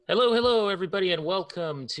Hello, hello, everybody, and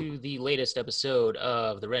welcome to the latest episode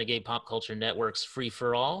of the Renegade Pop Culture Network's Free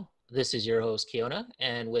for All. This is your host, Kiona,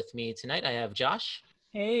 and with me tonight I have Josh,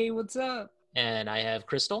 Hey, what's up? and I have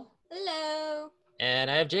Crystal, Hello.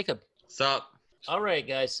 and I have Jacob. What's up? All right,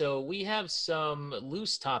 guys, so we have some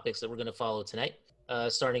loose topics that we're going to follow tonight,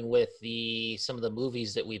 starting with some of the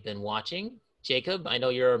movies that we've been watching. Jacob, I know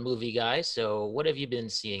you're a movie guy, so what have you been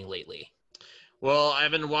seeing lately? Well, I've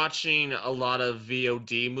been watching a lot of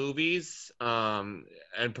VOD movies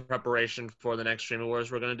in preparation for the next Streaming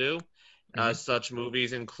Wars we're going to do. Such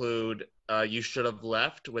movies include You Should Have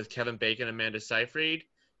Left with Kevin Bacon and Amanda Seyfried,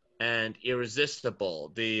 and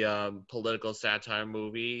Irresistible, the political satire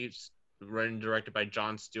movie written and directed by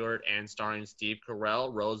Jon Stewart and starring Steve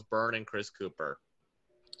Carell, Rose Byrne, and Chris Cooper.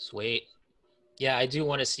 Sweet. Yeah, I do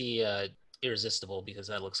want to see Irresistible because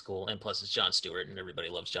that looks cool, and plus it's Jon Stewart, and everybody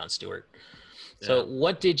loves Jon Stewart. So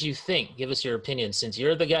what did you think? Give us your opinion, since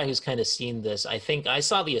you're the guy who's kind of seen this. I think I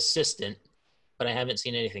saw The Assistant, but I haven't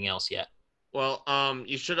seen anything else yet. Well,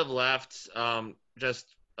 You Should Have Left, long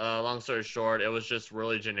story short, it was just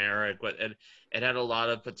really generic, but it had a lot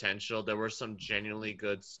of potential. There were some genuinely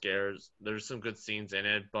good scares. There's some good scenes in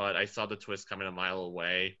it, but I saw the twist coming a mile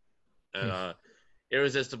away.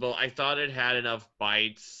 Irresistible, I thought it had enough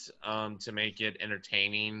bites to make it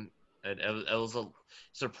entertaining. It was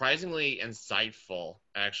surprisingly insightful,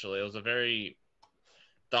 actually. It was a very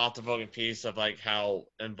thought-provoking piece of like how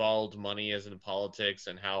involved money is in politics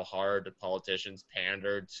and how hard politicians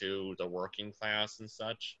pander to the working class and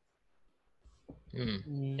such.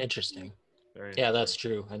 Interesting. Very Yeah, that's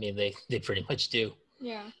true. I mean, they pretty much do.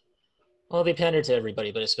 Yeah. Well, they pander to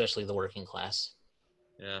everybody, but especially the working class.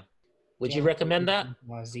 Yeah. Would you recommend that?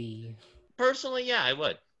 Bourgeoisie. Personally, yeah, I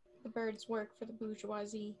would. The birds work for the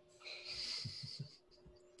bourgeoisie.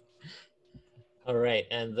 All right,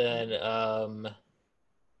 and then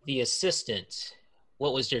The Assistant.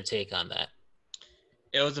 What was your take on that?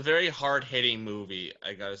 It was a very hard-hitting movie,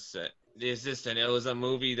 I gotta say. The Assistant. It was a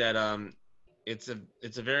movie that it's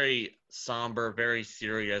a very somber, very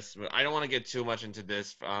serious. I don't want to get too much into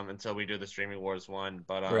this until we do the Streaming Wars one,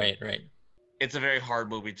 but Right. It's a very hard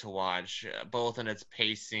movie to watch, both in its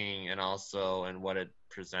pacing and also in what it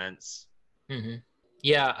presents. Mm-hmm.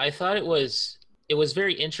 Yeah, I thought it was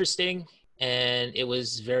very interesting, and it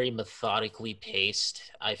was very methodically paced.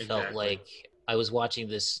 I felt like I was watching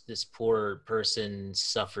this poor person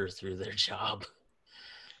suffer through their job.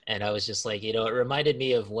 And I was just like, it reminded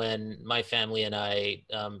me of when my family and I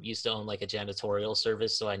used to own like a janitorial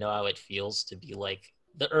service. So I know how it feels to be like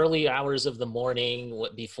the early hours of the morning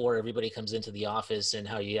before everybody comes into the office, and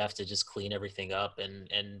how you have to just clean everything up.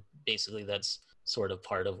 And basically that's sort of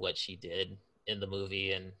part of what she did in the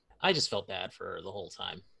movie. And I just felt bad for her the whole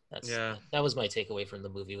time. That was my takeaway from the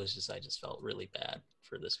movie, was just I just felt really bad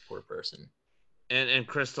for this poor person. And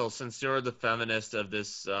Crystal, since you're the feminist of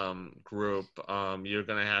this group, you're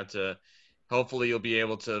gonna have to. Hopefully, you'll be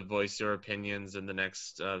able to voice your opinions in the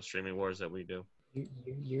next Streaming Wars that we do.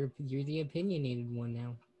 You're the opinionated one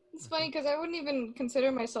now. It's funny because I wouldn't even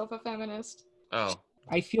consider myself a feminist. Oh.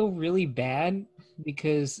 I feel really bad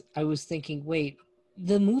because I was thinking, wait,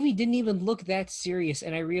 the movie didn't even look that serious,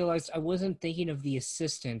 and I realized I wasn't thinking of The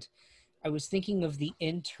Assistant. I was thinking of The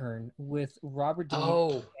Intern with Robert De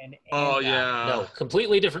Niro and Oh yeah. No,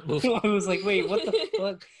 completely different movie. I was like, wait, what the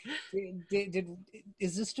fuck?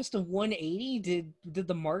 Is this just a 180? Did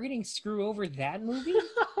the marketing screw over that movie?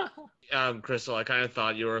 Crystal, I kind of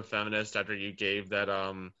thought you were a feminist after you gave that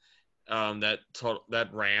that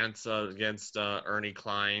rant against Ernie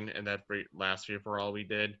Klein and that last Free for All we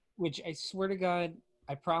did. Which I swear to God,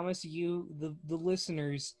 I promise you, the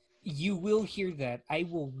listeners, you will hear that. I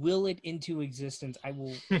will will it into existence. I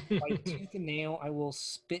will fight tooth and nail. I will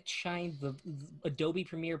spit shine the Adobe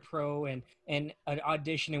Premiere Pro and an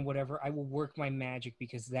Audition and whatever. I will work my magic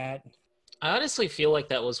because that. I honestly feel like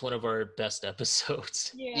that was one of our best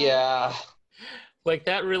episodes. Yeah. Like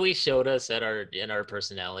that really showed us in our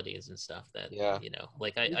personalities and stuff that,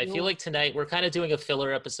 like I feel like tonight we're kind of doing a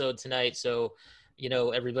filler episode tonight. So,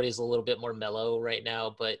 everybody's a little bit more mellow right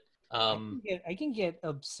now, but I can get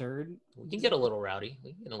absurd. We can get a little rowdy.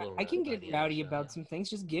 I can get rowdy about some things.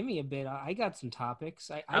 Just give me a bit. I got some topics.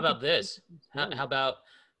 How about this? How about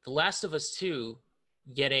The Last of Us 2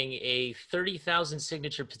 getting a 30,000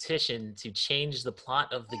 signature petition to change the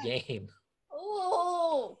plot of the game?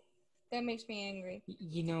 Oh, that makes me angry.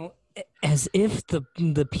 As if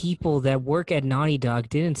the people that work at Naughty Dog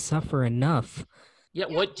didn't suffer enough. Yeah,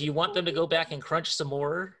 what do you want them to go back and crunch some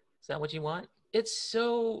more? Is that what you want? It's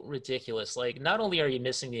so ridiculous. Like, not only are you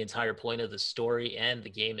missing the entire point of the story and the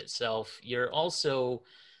game itself, you're also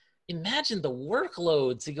imagine the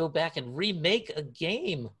workload to go back and remake a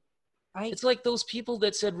game. It's like those people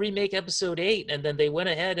that said remake episode 8, and then they went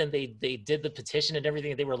ahead and they did the petition and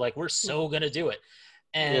everything, and they were like, we're so gonna do it.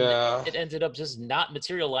 And it ended up just not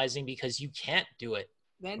materializing because you can't do it.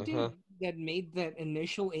 That dude that made that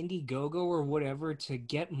initial Indiegogo or whatever to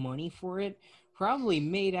get money for it probably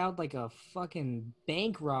made out like a fucking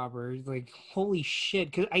bank robber. Like, holy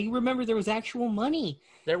shit. Because I remember there was actual money.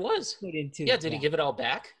 There was. Put into did he give it all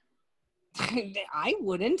back? I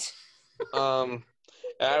wouldn't.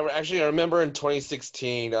 Actually, I remember in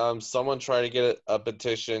 2016, someone tried to get a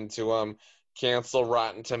petition to cancel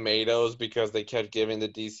Rotten Tomatoes because they kept giving the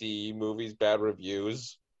DCE movies bad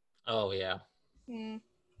reviews. Oh yeah.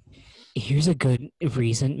 Here's a good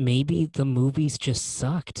reason. Maybe the movies just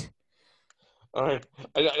sucked. All right,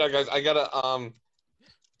 guys, I gotta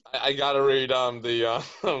read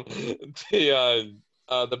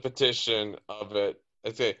the petition of it.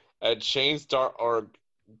 Okay, at change.org,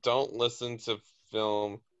 don't listen to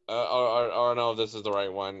film. Or no, this is the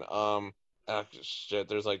right one. Shit,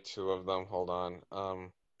 there's like 2 of them. Hold on.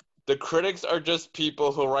 The critics are just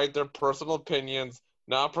people who write their personal opinions,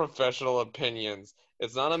 not professional opinions.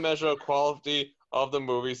 It's not a measure of quality of the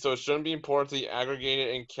movie, so it shouldn't be important to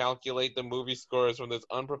aggregate and calculate the movie scores from these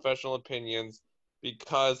unprofessional opinions,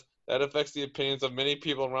 because that affects the opinions of many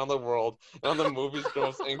people around the world on the movie's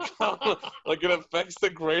gross income. Like, it affects the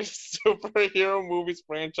greatest superhero movies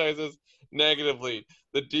franchises negatively.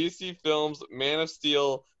 The DC films Man of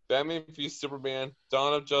Steel, Batman v Superman,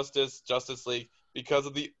 Dawn of Justice, Justice League, because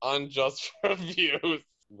of the unjust reviews.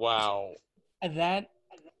 Wow. That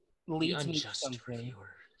leads me to something.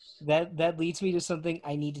 That leads me to something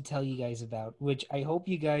I need to tell you guys about, which I hope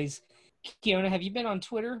you guys... Kiona, have you been on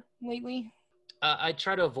Twitter lately? I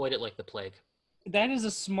try to avoid it like the plague. That is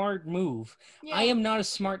a smart move. Yeah. I am not a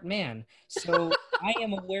smart man, so I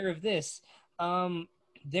am aware of this.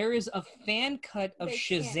 There is a fan cut of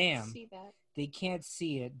Shazam. They can't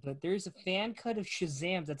see it, but there's a fan cut of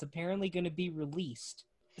Shazam that's apparently going to be released.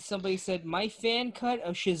 Somebody said, my fan cut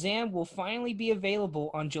of Shazam will finally be available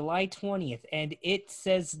on July 20th, and it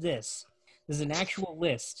says this. There's an actual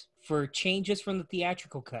list for changes from the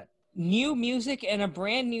theatrical cut. New music and a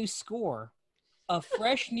brand new score. A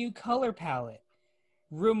fresh new color palette.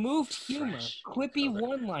 Removed humor. Quippy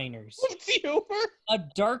one-liners. A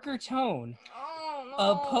darker tone.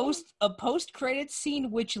 Oh, no. A post-credit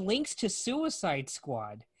scene which links to Suicide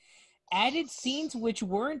Squad. Added scenes which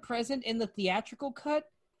weren't present in the theatrical cut.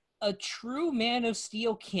 A true Man of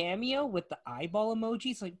Steel cameo with the eyeball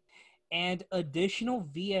emojis, and additional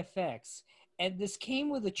VFX. And this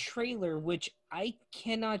came with a trailer, which I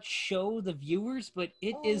cannot show the viewers, but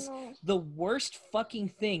it is the worst fucking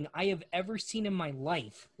thing I have ever seen in my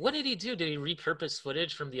life. What did he do? Did he repurpose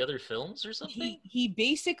footage from the other films or something? He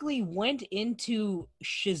basically went into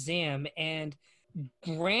Shazam and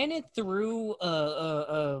ran it through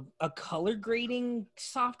a color grading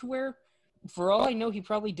software. For all I know, he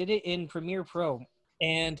probably did it in Premiere Pro.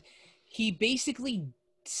 And he basically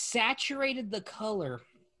saturated the color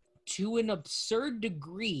to an absurd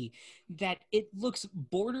degree that it looks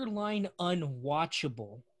borderline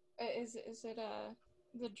unwatchable. Is it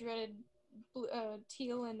the dreaded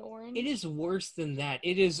teal and orange? It is worse than that.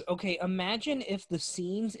 It is, okay, imagine if the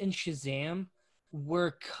scenes in Shazam were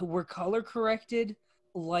color corrected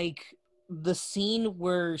like the scene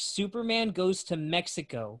where Superman goes to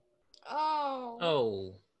Mexico.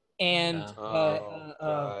 Oh. And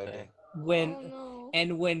when no.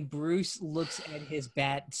 and when Bruce looks at his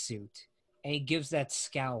bat suit and he gives that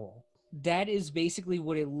scowl, that is basically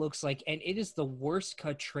what it looks like, and it is the worst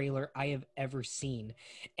cut trailer I have ever seen.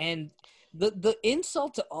 And the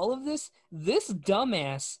insult to all of this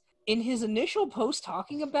dumbass, in his initial post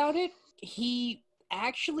talking about it, he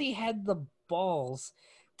actually had the balls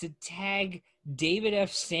to tag David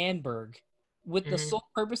F. Sandberg with the sole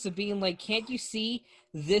purpose of being like, can't you see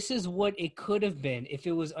this is what it could have been if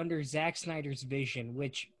it was under Zack Snyder's vision?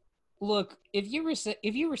 Which, look, if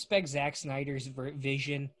you respect Zack Snyder's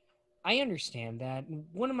vision, I understand that.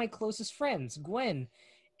 One of my closest friends, Gwen,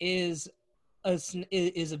 is a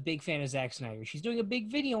big fan of Zack Snyder. She's doing a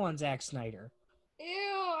big video on Zack Snyder.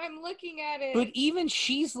 Ew, I'm looking at it. But even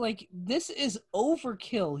she's like, this is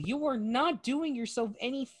overkill. You are not doing yourself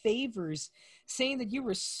any favors saying that you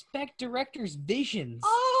respect directors' visions.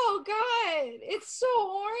 Oh, God. It's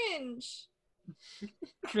so orange.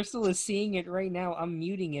 Crystal is seeing it right now. I'm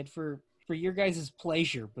muting it for your guys'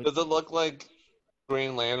 pleasure. But does it look like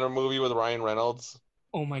Green Lantern movie with Ryan Reynolds?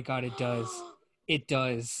 Oh, my God, it does. It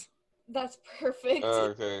does. That's perfect.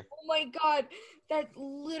 Okay. Oh, my God. That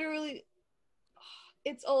literally...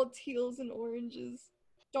 It's all teals and oranges.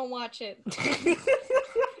 Don't watch it.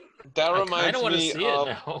 That I reminds want to me see of.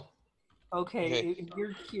 it now. Okay, if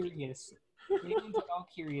you're curious, if anyone's at all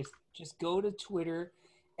curious, just go to Twitter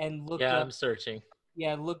and look Yeah, up. I'm searching.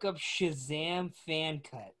 Yeah, look up Shazam fan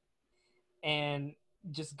cut, and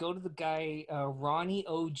just go to the guy Ronnie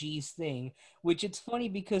OG's thing. Which it's funny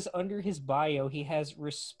because under his bio he has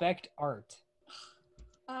respect art.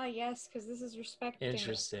 Ah, yes, because this is respecting it.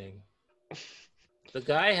 Interesting. The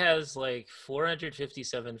guy has like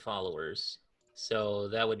 457 followers, so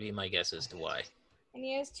that would be my guess as to why. And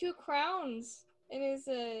he has 2 crowns in his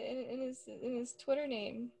Twitter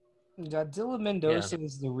name. Godzilla Mendoza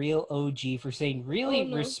is the real OG for saying,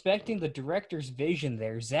 really respecting the director's vision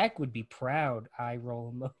there. Zach would be proud. Eye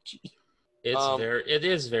roll emoji. It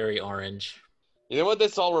is very orange. You know what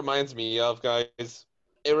this all reminds me of, guys?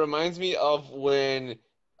 It reminds me of when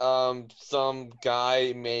some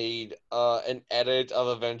guy made an edit of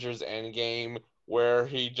Avengers Endgame where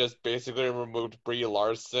he just basically removed Brie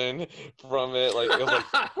Larson from it. Like, it was like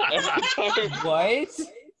every time. What?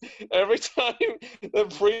 Every time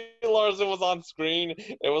that Brie Larson was on screen,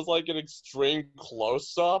 it was like an extreme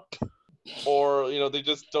close-up, or they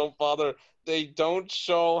just don't bother. They don't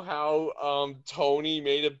show how Tony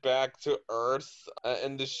made it back to Earth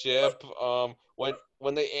in the ship.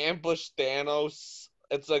 When they ambush Thanos,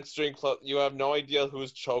 it's like extreme close. You have no idea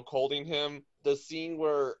who's chokeholding him. The scene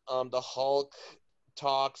where the Hulk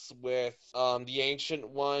talks with the Ancient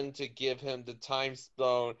One to give him the Time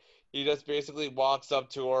Stone. He just basically walks up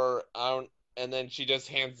to her, and then she just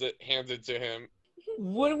hands it to him.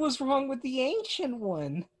 What was wrong with the Ancient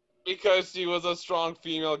One? Because she was a strong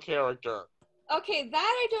female character. Okay, that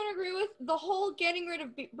I don't agree with. The whole getting rid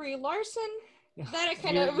of Brie Larson, that I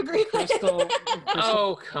kind of agree with. Crystal,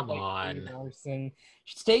 oh, come on. Brie Larson.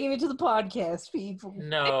 She's taking it to the podcast, people.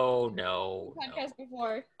 No. Podcast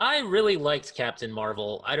before. I really liked Captain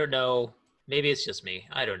Marvel. I don't know. Maybe it's just me.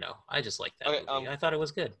 I don't know. I just liked that movie. I thought it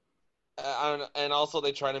was good. And also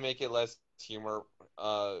they try to make it less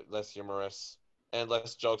humorous, and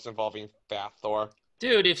less jokes involving Fat Thor.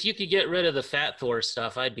 Dude, if you could get rid of the Fat Thor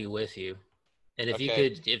stuff, I'd be with you. And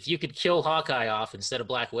if you could kill Hawkeye off instead of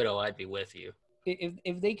Black Widow, I'd be with you.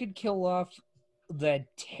 If they could kill off the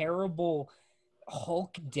terrible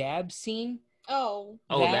Hulk dab scene.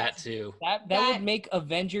 That too. That would make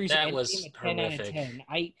Avengers that was a 10 horrific. out of 10.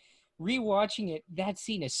 Rewatching it, that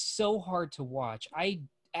scene is so hard to watch. I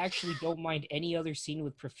actually don't mind any other scene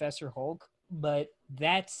with Professor Hulk, but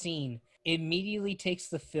that scene immediately takes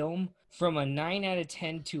the film from a 9 out of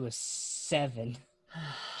 10 to a 7.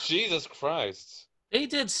 Jesus Christ. They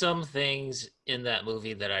did some things in that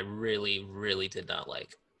movie that I really, really did not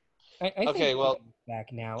like. I okay, well,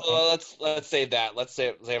 back now. Well, let's save that. Let's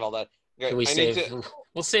save all that. Okay, Can we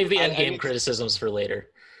we'll save the Endgame criticisms for later.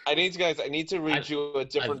 I need to read you a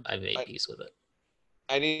different. I've made peace with it.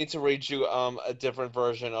 I need to read you a different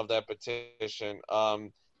version of that petition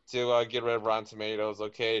to get rid of Rotten Tomatoes.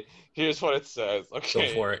 Okay, here's what it says. Okay,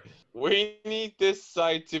 go for it. We need this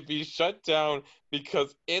site to be shut down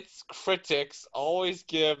because its critics always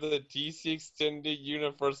give the DC Extended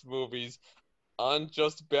Universe movies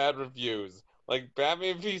unjust bad reviews, like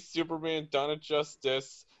Batman v Superman, Dawn of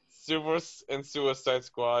Justice, and Suicide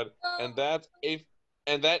Squad, and that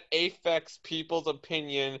affects people's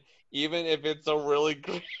opinion, even if it's a really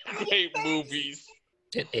great movies.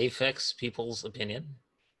 It affects people's opinion?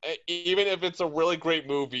 Even if it's a really great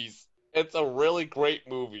movies. It's a really great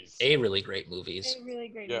movies. A really great movies. A really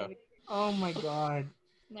great movie. Oh my god.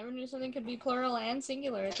 Never knew something could be plural and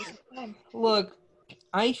singular at the same time. Look,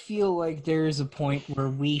 I feel like there is a point where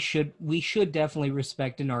we should definitely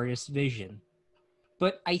respect an artist's vision.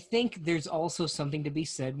 But I think there's also something to be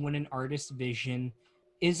said when an artist's vision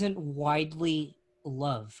isn't widely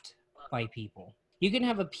loved by people. You can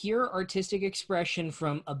have a pure artistic expression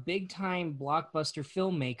from a big-time blockbuster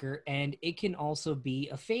filmmaker, and it can also be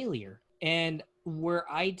a failure. And where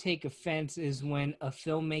I take offense is when a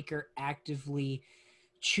filmmaker actively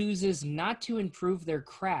chooses not to improve their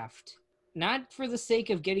craft, not for the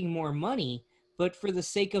sake of getting more money, but for the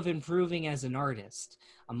sake of improving as an artist.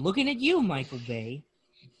 I'm looking at you, Michael Bay.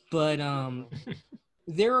 But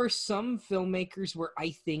there are some filmmakers where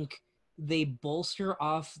I think they bolster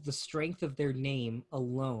off the strength of their name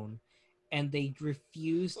alone, and they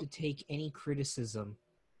refuse to take any criticism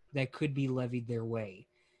that could be levied their way.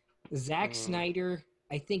 Zack Snyder,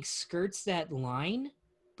 I think, skirts that line,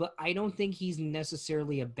 but I don't think he's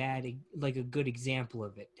necessarily a good example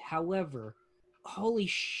of it. However, holy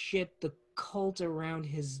shit, the cult around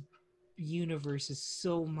his universe is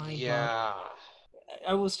so mind-boggling. Yeah.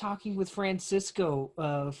 I was talking with Francisco,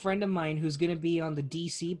 a friend of mine who's going to be on the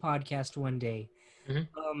DC podcast one day.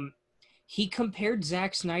 He compared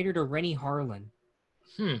Zack Snyder to Rennie Harlan.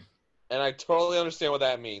 And I totally understand what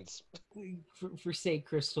that means. For sake,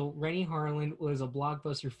 Crystal, Rennie Harlan was a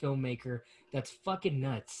blockbuster filmmaker that's fucking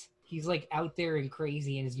nuts. He's like out there and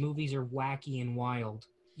crazy, and his movies are wacky and wild.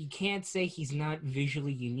 You can't say he's not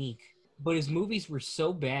visually unique, but his movies were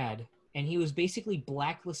so bad, and he was basically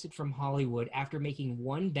blacklisted from Hollywood after making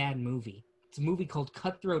one bad movie. It's a movie called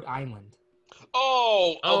Cutthroat Island.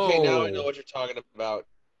 Oh, okay, now I know what you're talking about.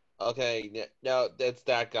 Okay, now that's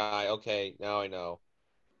that guy. Okay, now I know.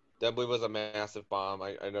 That movie was a massive bomb.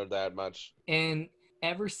 I know that much. And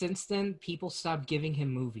ever since then, people stopped giving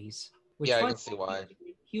him movies. Yeah, I can see why.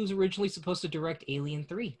 He was originally supposed to direct Alien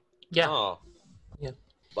 3. Yeah. Oh. Yeah.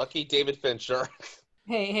 Lucky David Fincher.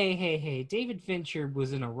 Hey. David Fincher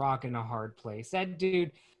was in a rock and a hard place. That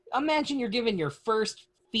dude, imagine you're given your first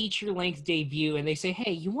feature-length debut and they say,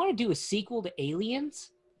 hey, you want to do a sequel to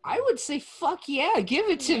Aliens? I would say, fuck yeah, give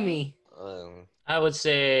it to me. I would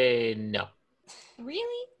say no.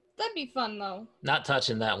 Really? That'd be fun, though. Not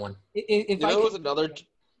touching that one. If I was another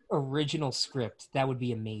original script, that would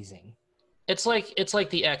be amazing. It's like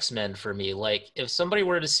the X-Men for me. Like if somebody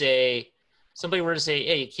were to say,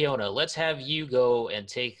 hey, Kiona, let's have you go and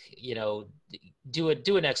take, do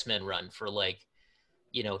an X-Men run for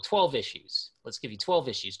 12 issues. Let's give you 12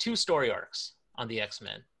 issues, 2 story arcs on the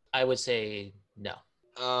X-Men. I would say no.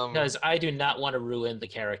 Because I do not want to ruin the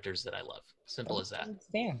characters that I love. Simple as that.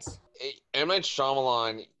 Stands. M. Night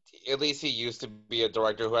Shyamalan, at least he used to be a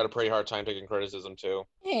director who had a pretty hard time taking criticism too.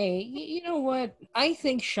 Hey, you know what? I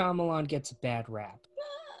think Shyamalan gets a bad rap.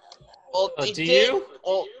 Well, do you?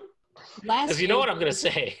 Well, because you know what I'm going to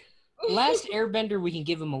say. Last Airbender, we can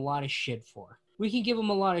give him a lot of shit for. We can give him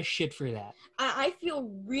a lot of shit for that. I feel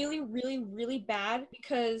really, really, really bad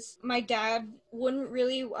because my dad wouldn't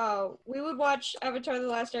really, we would watch Avatar The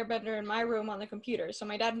Last Airbender in my room on the computer. So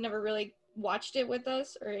my dad never really watched it with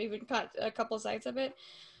us or even caught a couple sides of it.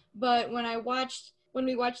 But when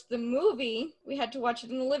we watched the movie, we had to watch it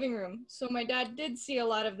in the living room. So my dad did see a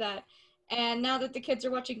lot of that. And now that the kids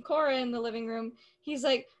are watching Korra in the living room, he's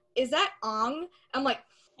like, is that Aang? I'm like,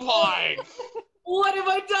 fine. What have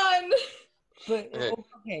I done? But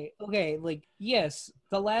okay, like yes,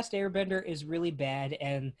 The Last Airbender is really bad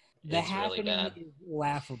and the happening is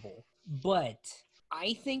laughable. But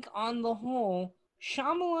I think on the whole,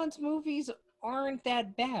 Shyamalan's movies aren't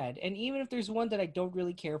that bad. And even if there's one that I don't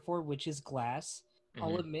really care for, which is Glass,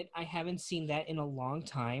 I'll admit I haven't seen that in a long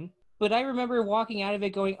time. But I remember walking out of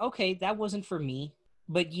it going, okay, that wasn't for me.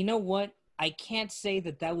 But you know what? I can't say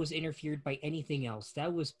that was interfered by anything else.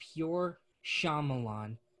 That was pure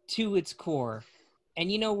Shyamalan to its core.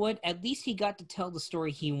 And you know what? At least he got to tell the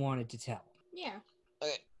story he wanted to tell. Yeah.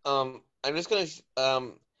 I'm just gonna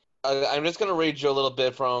read you a little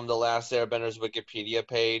bit from The Last Airbender's Wikipedia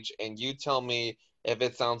page, and you tell me if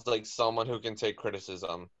it sounds like someone who can take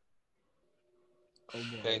criticism.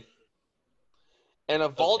 Okay. In a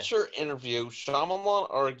Vulture interview, Shyamalan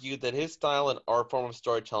argued that his style and art form of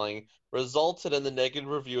storytelling resulted in the negative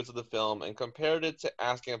reviews of the film and compared it to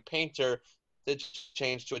asking a painter to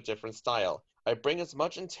change to a different style. I bring as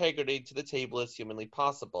much integrity to the table as humanly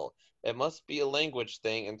possible. It must be a language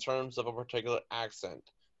thing in terms of a particular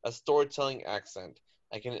accent, a storytelling accent.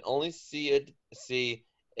 I can only see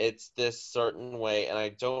it's this certain way, and I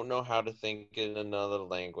don't know how to think in another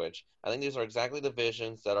language. I think these are exactly the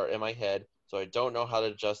visions that are in my head, so I don't know how to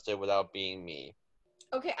adjust it without being me.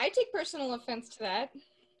 Okay, I take personal offense to that.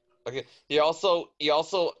 Okay. He also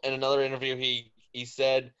in another interview he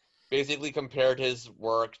said basically compared his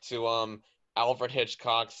work to Alfred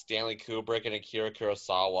Hitchcock, Stanley Kubrick, and Akira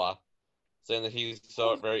Kurosawa, saying that he's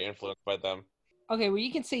so very influenced by them. Okay, well,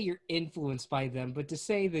 you can say you're influenced by them, but to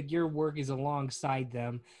say that your work is alongside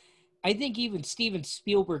them, I think even Steven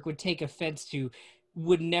Spielberg would take offense to,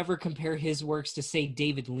 would never compare his works to, say,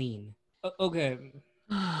 David Lean. Okay.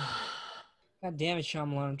 God damn it,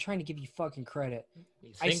 Shyamalan, I'm trying to give you fucking credit.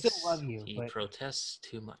 I still love you, he but... protests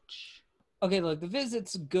too much. Okay, look, The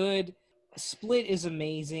Visit's good. Split is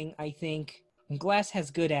amazing, I think. And Glass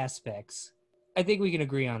has good aspects. I think we can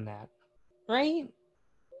agree on that. Right?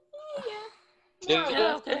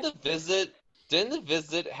 Didn't the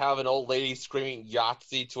visit have an old lady screaming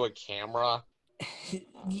Yahtzee to a camera?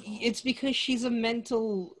 It's because she's a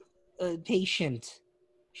mental patient.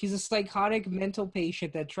 She's a psychotic mental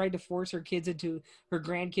patient that tried to force her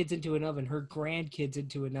grandkids into an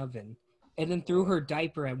oven, and then threw her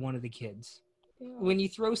diaper at one of the kids. Yeah. When you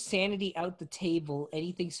throw sanity out the table,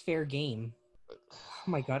 anything's fair game. Oh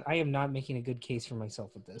my god, I am not making a good case for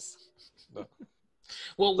myself with this.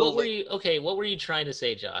 Well, what were you trying to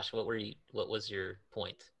say, Josh? What was your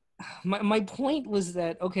point? my point was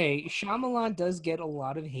that, okay, Shyamalan does get a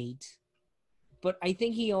lot of hate, but I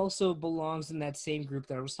think he also belongs in that same group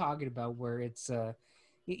that I was talking about, where it's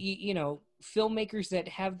filmmakers that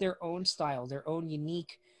have their own style, their own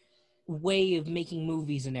unique way of making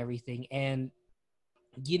movies and everything. And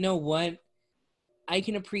you know what? I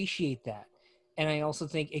can appreciate that. And I also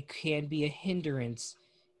think it can be a hindrance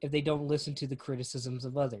if they don't listen to the criticisms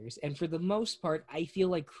of others. And for the most part, I feel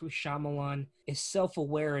like Shyamalan is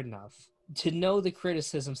self-aware enough to know the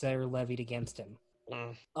criticisms that are levied against him.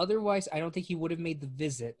 Otherwise, I don't think he would have made The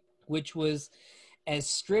Visit, which was as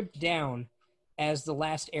stripped down as The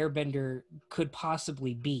Last Airbender could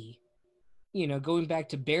possibly be. You know, going back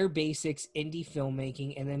to bare basics, indie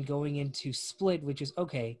filmmaking, and then going into Split, which is,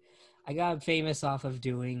 okay, I got famous off of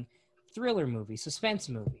doing thriller movies, suspense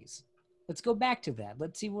movies. Let's go back to that.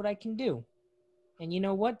 Let's see what I can do. And you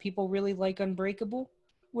know what? People really like Unbreakable.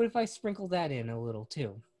 What if I sprinkle that in a little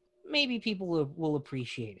too? Maybe people will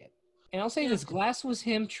appreciate it. And I'll say this: Glass was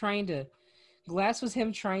him trying to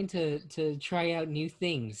try out new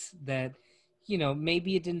things that, you know,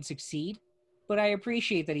 maybe it didn't succeed, but I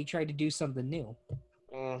appreciate that he tried to do something new.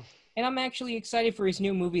 And I'm actually excited for his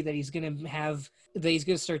new movie that he's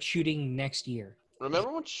gonna start shooting next year.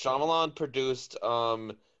 Remember when Shyamalan produced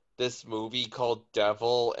this movie called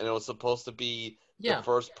Devil, and it was supposed to be the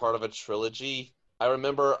first part of a trilogy? I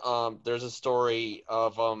remember there's a story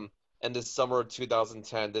of in the summer of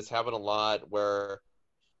 2010, this happened a lot, where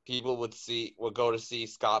people would go to see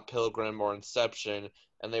Scott Pilgrim or Inception,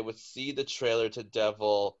 and they would see the trailer to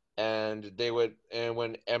Devil, and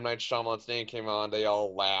when M. Night Shyamalan's name came on, they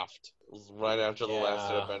all laughed. It was right after The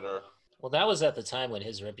Last Airbender. Well, that was at the time when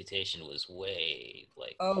his reputation was way,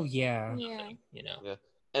 like... Oh, yeah. You know. Yeah.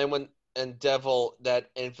 And Devil, that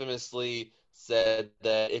infamously said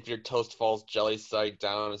that if your toast falls jelly side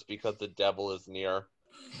down, it's because the devil is near.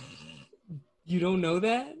 You don't know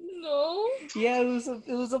that? No. Yeah,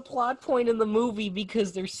 it was a plot point in the movie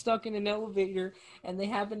because they're stuck in an elevator and they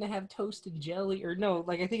happen to have toast and jelly, or no,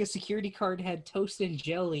 like I think a security card had toast and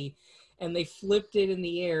jelly, and they flipped it in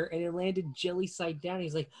the air and it landed jelly side down.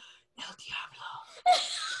 He's like, El Diablo.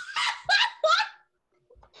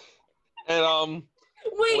 And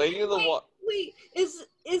wait, is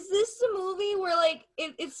this the movie where like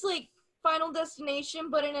it's like Final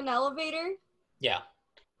Destination but in an elevator? Yeah.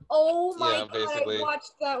 Oh my god, I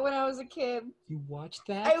watched that when I was a kid. You watched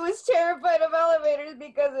that? I was terrified of elevators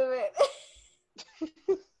because of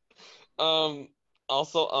it.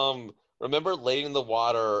 Also, remember Lady in the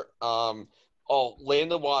Water? Lady in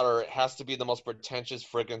the Water has to be the most pretentious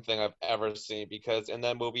friggin' thing I've ever seen, because in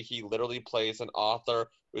that movie he literally plays an author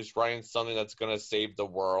who's writing something that's gonna save the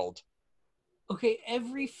world. Okay,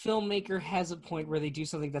 every filmmaker has a point where they do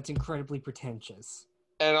something that's incredibly pretentious.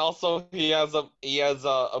 And also, he has a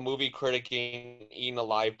movie critic eaten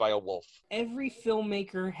alive by a wolf. Every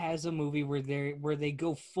filmmaker has a movie where they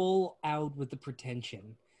go full out with the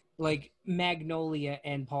pretension, like Magnolia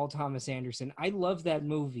and Paul Thomas Anderson. I love that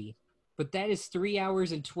movie, but that is 3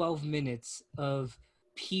 hours and 12 minutes of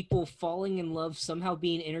people falling in love, somehow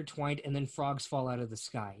being intertwined, and then frogs fall out of the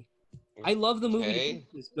sky. I love the movie,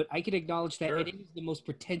 but I can acknowledge that it is the most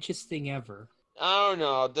pretentious thing ever. I don't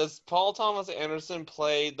know. Does Paul Thomas Anderson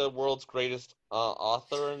play the world's greatest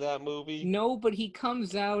author in that movie? No, but he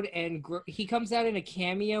comes out in a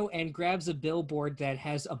cameo and grabs a billboard that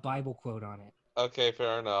has a Bible quote on it. Okay,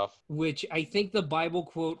 fair enough. Which I think the Bible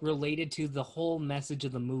quote related to the whole message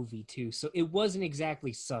of the movie too, so it wasn't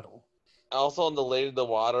exactly subtle. Also, in The Lady in the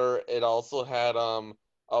Water, it also had a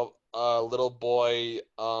little boy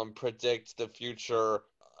predict the future,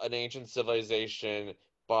 an ancient civilization,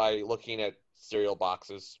 by looking at cereal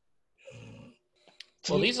boxes.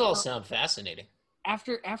 Well, these all sound fascinating.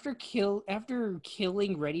 After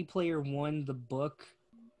killing Ready Player One, the book,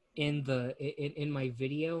 in my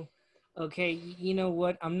video, okay, you know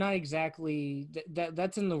what? I'm not exactly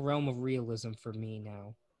that's in the realm of realism for me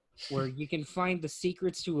now, where you can find the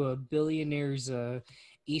secrets to a billionaire's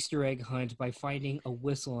Easter egg hunt by finding a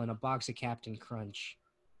whistle and a box of Captain Crunch.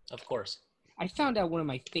 Of course. I found out one of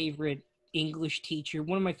my favorite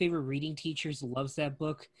reading teachers loves that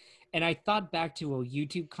book, and I thought back to a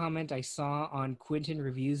YouTube comment I saw on Quentin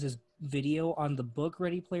Reviews' video on the book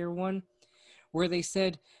Ready Player One, where they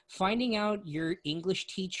said finding out your English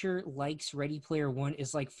teacher likes Ready Player One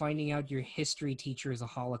is like finding out your history teacher is a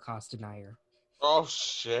Holocaust denier. Oh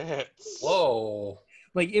shit! Whoa!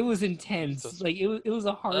 Like, it was intense. Like, it was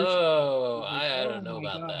a harsh... Oh, I don't know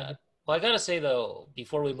about that. Well, I gotta say, though,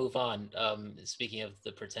 before we move on, speaking of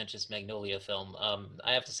the pretentious Magnolia film,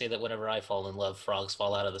 I have to say that whenever I fall in love, frogs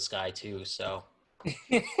fall out of the sky, too, so...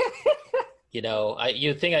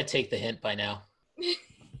 You'd think I'd take the hint by now.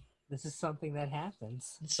 This is something that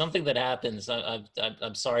happens. It's something that happens.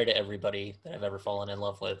 I'm sorry to everybody that I've ever fallen in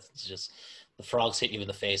love with. It's just the frogs hit you in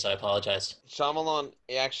the face. I apologize. Shyamalan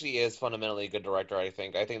actually is fundamentally a good director. I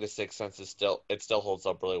think The Sixth Sense still holds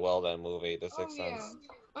up really well. That movie, The Sixth Sense.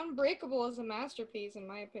 Unbreakable is a masterpiece in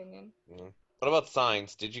my opinion. Mm-hmm. What about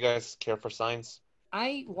Signs? Did you guys care for Signs?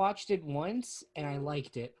 I watched it once and I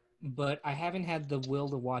liked it, but I haven't had the will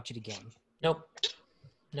to watch it again. Nope.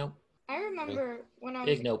 I remember when I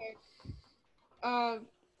was a kid,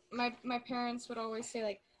 my parents would always say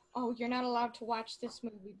like, "Oh, you're not allowed to watch this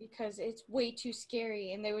movie because it's way too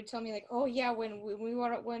scary," and they would tell me like, "Oh yeah, when we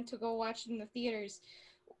went to go watch it in the theaters,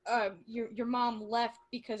 your mom left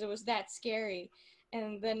because it was that scary."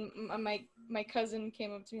 And then my cousin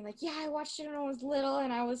came up to me like, "Yeah, I watched it when I was little,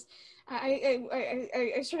 and I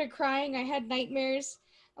started crying. I had nightmares."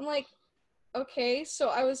 I'm like, okay, so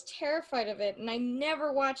I was terrified of it, and I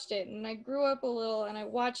never watched it. And I grew up a little, and I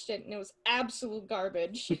watched it, and it was absolute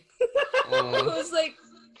garbage. I was like,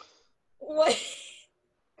 what?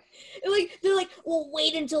 They're like, well,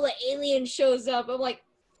 wait until the alien shows up. I'm like,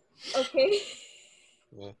 okay.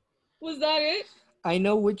 Yeah. Was that it? I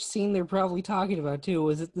know which scene they're probably talking about too.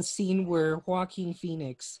 Was it the scene where Joaquin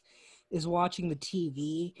Phoenix is watching the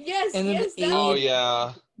TV? Yes, and then yes. The alien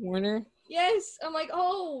yeah. Warner. Yes, I'm like,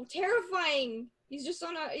 oh, terrifying. He's just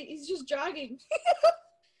jogging.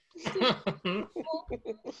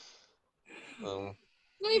 No,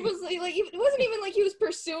 he was like it wasn't even like he was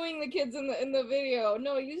pursuing the kids in the video.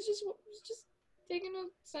 No, he was just taking a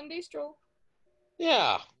Sunday stroll.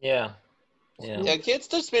 Yeah. Yeah. Kids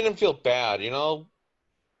just made him feel bad, Yeah.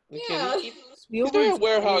 He's very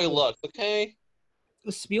aware how he looks, okay?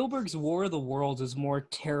 Spielberg's War of the Worlds is more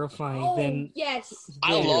terrifying than... Yes.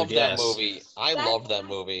 I love that movie. I love that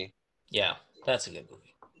movie. Yeah, that's a good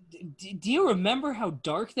movie. Do you remember how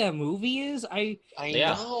dark that movie is? I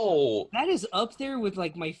know. That is up there with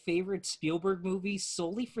like my favorite Spielberg movies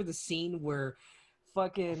solely for the scene where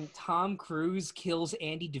fucking Tom Cruise kills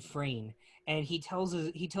Andy Dufresne. And he tells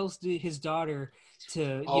his daughter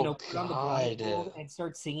to put on the blindfold and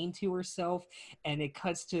start singing to herself, and it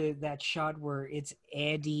cuts to that shot where it's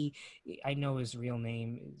Andy. I know his real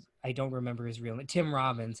name. I don't remember his real name. Tim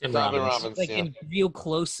Robbins. Like in real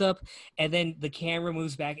close up, and then the camera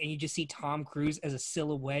moves back, and you just see Tom Cruise as a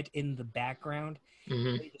silhouette in the background.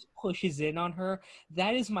 Mm-hmm. He just pushes in on her.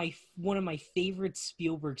 That is one of my favorite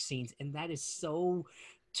Spielberg scenes, and that is so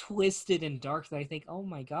twisted and dark that I think, oh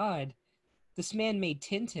my god. This man made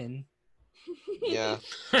Tintin. Yeah.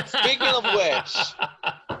 Speaking of which,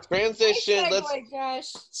 transition.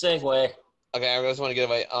 Segue. Okay, I just want to get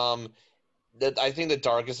away. I think the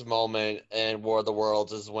darkest moment in War of the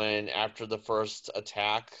Worlds is when after the first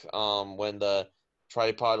attack, when the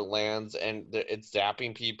tripod lands and it's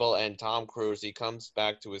zapping people, and Tom Cruise, he comes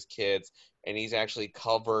back to his kids, and he's actually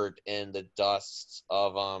covered in the dust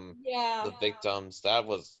of the victims. That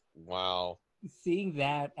was wow. Seeing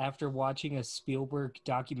that after watching a Spielberg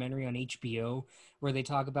documentary on HBO where they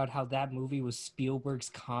talk about how that movie was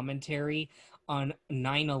Spielberg's commentary on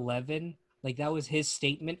 9/11, like that was his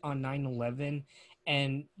statement on 9/11,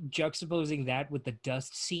 and juxtaposing that with the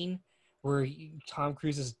dust scene where Tom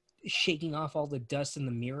Cruise is shaking off all the dust in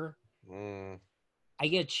the mirror. I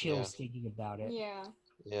get chills thinking about it. Yeah.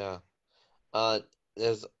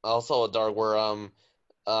 There's also a dark where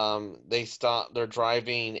they're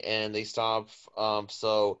driving and they stop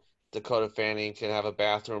so Dakota Fanning can have a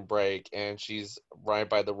bathroom break, and she's right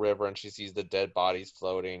by the river and she sees the dead bodies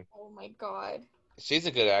floating. Oh my god. She's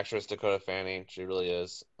a good actress, Dakota Fanning. She really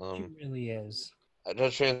is. She really is.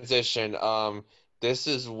 The transition, this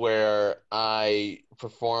is where I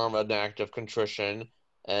perform an act of contrition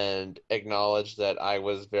and acknowledge that I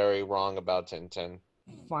was very wrong about Tintin.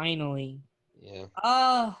 Finally. Yeah.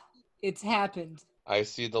 It's happened. I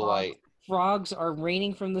see the light. Frogs are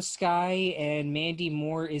raining from the sky, and Mandy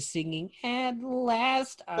Moore is singing, "At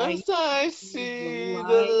last I see the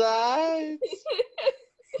light."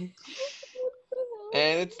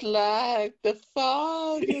 And it's like the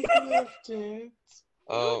fog is lifted.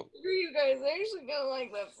 Screw you guys. I actually don't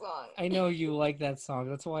like that song. I know you like that song.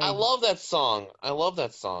 That's why I love that song.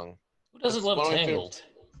 Who doesn't love Tangled?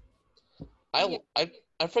 I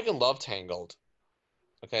freaking love Tangled.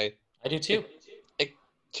 Okay. I do too. It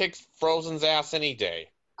kicks Frozen's ass any day.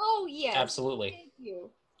 Oh yeah. Absolutely. Thank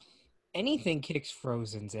you. Anything kicks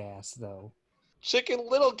Frozen's ass, though. Chicken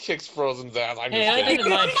Little kicks Frozen's ass. I didn't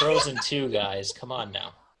mind Frozen 2, guys. Come on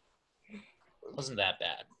now. Wasn't that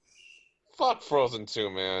bad. Fuck Frozen 2,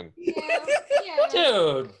 man. Yeah.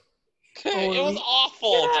 Dude. Okay, it was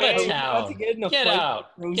awful. Get out of Okay? town. Get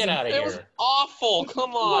out. Get out of It was here. awful.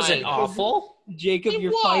 Come It on. wasn't awful. Jacob, It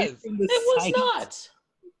you're was. fighting from the It was side. not.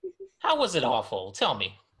 How was it awful? Tell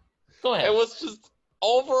me. Go ahead. It was just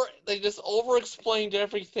they just over-explained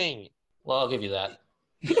everything. Well, I'll give you that.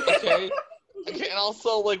 Okay? Okay, and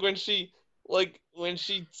also, like, when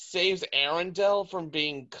she saves Arendelle from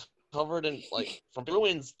being covered in, like, from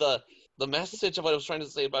ruins, the message of what I was trying to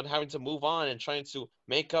say about having to move on and trying to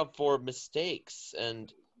make up for mistakes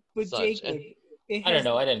and But such. Jacob, And it I don't has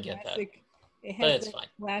know. the I didn't get that. classic- It But has it's that fine.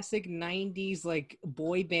 classic '90s like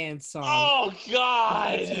boy band song. oh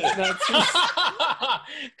God! That's just-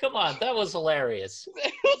 Come on, that was hilarious.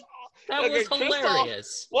 That Okay, was Kristoff-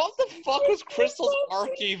 hilarious. What the fuck was Crystal's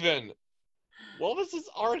arc even? What was his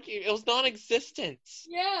arc? It was non-existent.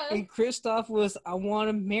 Yeah. and Kristoff was, I want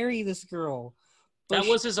to marry this girl. But That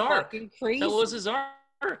was she's his arc. fucking crazy. That was his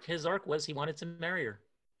arc. His arc was he wanted to marry her.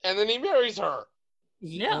 And then he marries her.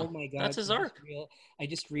 Yeah, oh my god, that's his arc. I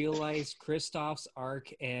just realized Kristoff's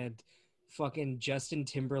arc and fucking Justin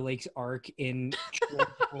Timberlake's arc in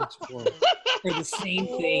Troll Tour are the same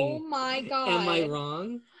Oh thing. my god. Am I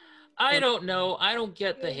wrong? I don't know. I don't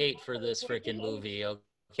get the hate for this freaking movie.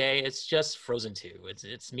 Okay, it's just Frozen 2.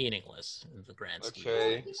 It's meaningless in the grand scheme of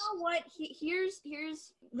Okay. You things. know what? Here's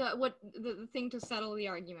the thing to settle the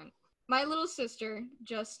argument. My little sister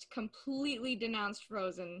just completely denounced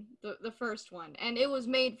Frozen, the first one, and it was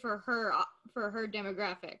made for her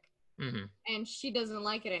demographic, Mhm. and she doesn't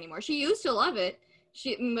like it anymore. She used to love it,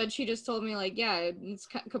 but she just told me like, yeah, it's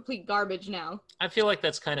complete garbage now. I feel like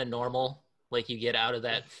that's kind of normal. Like you get out of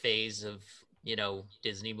that phase of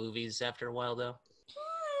Disney movies after a while, though.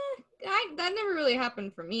 That never really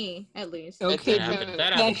happened for me, at least. Okay,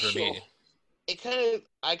 That happened for me.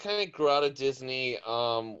 I kind of grew out of Disney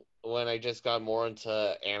when I just got more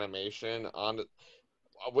into animation.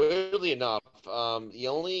 Weirdly enough, the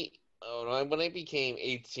only when I became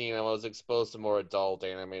 18, I was exposed to more adult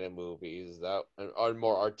animated movies that are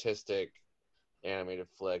more artistic animated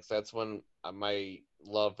flicks. That's when my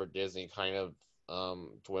love for Disney kind of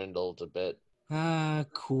dwindled a bit.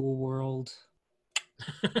 Cool World.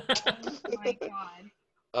 Oh my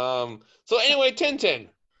god. So anyway, Tintin.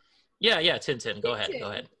 Yeah, Tintin. Go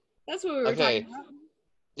ahead. That's what we were Okay. talking about.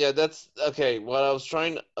 Yeah, that's okay. What I was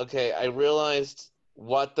trying. Okay, I realized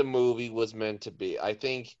what the movie was meant to be. I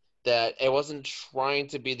think that it wasn't trying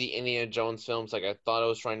to be the Indiana Jones films like I thought it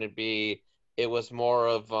was trying to be. It was more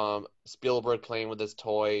of Spielberg playing with his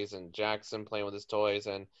toys and Jackson playing with his toys,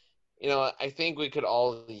 and I think we could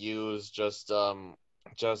all use just a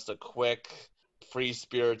quick,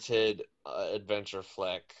 free-spirited adventure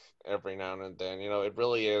flick every now and then. It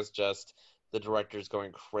really is just the directors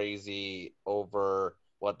going crazy over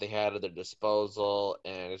what they had at their disposal,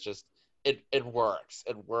 and it's just it works.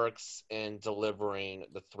 It works in delivering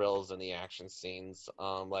the thrills and the action scenes,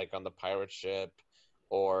 like on the pirate ship,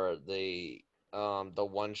 or the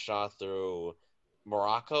one shot through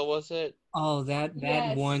Morocco, was it? Oh, that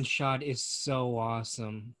Yes. one shot is so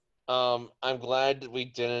awesome. I'm glad that we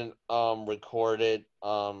didn't record it,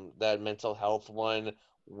 that mental health one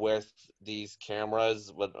with these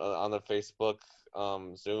cameras on the Facebook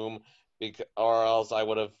Zoom, or else I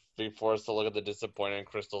would have been forced to look at the disappointment in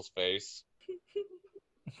Crystal's face.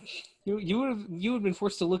 You would have been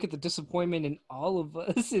forced to look at the disappointment in all of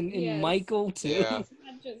us, and Yes. Michael too. Yeah.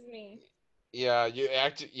 Not just me. Yeah,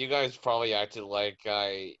 you guys probably acted like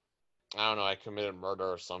I don't know, I committed murder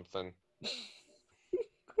or something.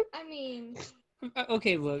 I mean,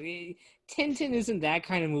 Okay, look, Tintin isn't that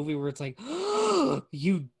kind of movie where it's like,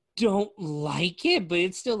 you don't like it, but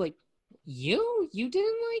it's still like, you didn't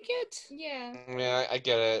like it? yeah. Yeah, I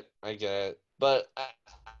get it. But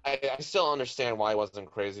I still understand why I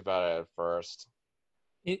wasn't crazy about it at first.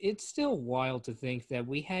 It's still wild to think that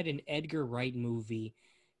we had an Edgar Wright movie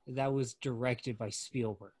that was directed by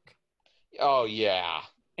Spielberg. Oh, yeah.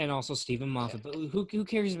 And also Stephen Moffat, but who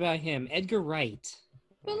cares about him? Edgar Wright.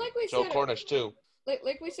 But like we Joe said, Cornish, too.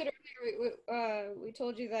 like we said earlier, we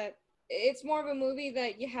told you that it's more of a movie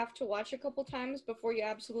that you have to watch a couple times before you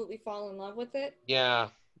absolutely fall in love with it. Yeah.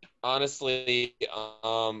 Honestly,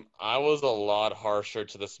 I was a lot harsher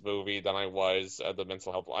to this movie than I was at the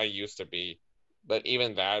mental health. I used to be. But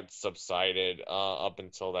even that subsided up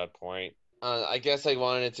until that point. I guess I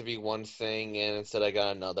wanted it to be one thing, and instead I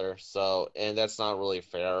got another. And that's not really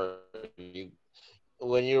fair.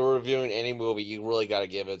 When you're reviewing any movie, you really got to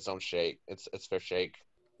give it its own shake. It's fair shake.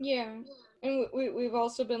 Yeah, and we've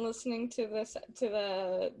also been listening to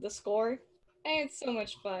the score, and it's so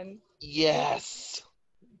much fun. Yes,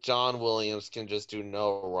 John Williams can just do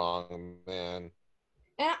no wrong, man.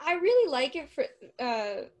 And I really like it for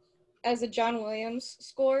as a John Williams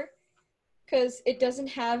score because it doesn't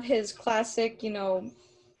have his classic,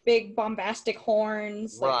 big bombastic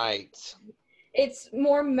horns. Right. It's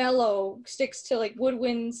more mellow, sticks to like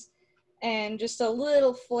woodwinds and just a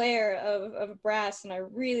little flair of brass, and I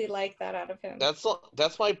really like that out of him. That's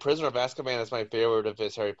why Prisoner of Azkaban is my favorite of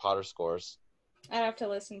his Harry Potter scores. I'd have to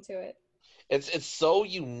listen to it. It's so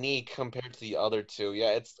unique compared to the other two.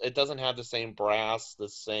 Yeah, it doesn't have the same brass,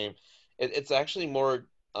 it's actually more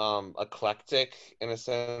eclectic in a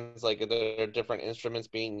sense. Like there are different instruments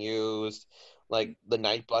being used, like the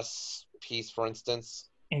Night Bus piece, for instance.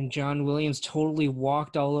 And John Williams totally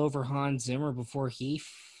walked all over Hans Zimmer before he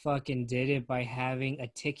fucking did it by having a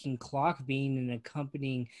ticking clock being an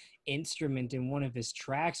accompanying instrument in one of his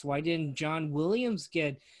tracks. Why didn't John Williams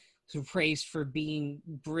get praised for being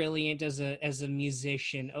brilliant as a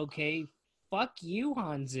musician? Okay, fuck you,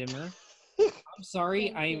 Hans Zimmer. I'm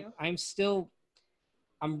sorry.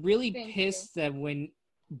 I'm really pissed that when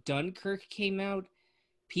Dunkirk came out,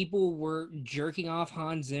 people were jerking off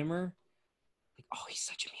Hans Zimmer. Like, oh, he's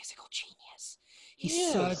such a musical genius.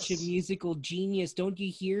 He's such a musical genius. Don't you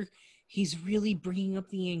hear? He's really bringing up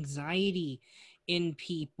the anxiety in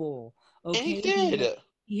people. Okay, and he did.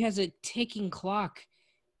 He has a ticking clock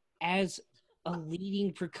as a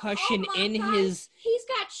leading percussion in God. He's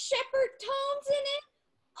got shepherd tones in it.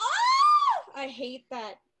 Oh, I hate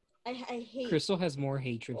that. I hate. Crystal has more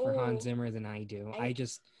hatred for Hans Zimmer than I do.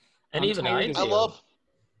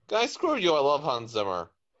 Guys, screw you. I love Hans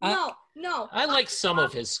Zimmer. No. I like some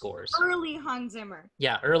of his scores. Early Hans Zimmer.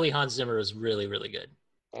 Yeah, early Hans Zimmer is really, really good.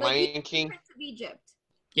 Lion King. Prince of Egypt.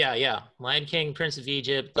 Yeah. Lion King, Prince of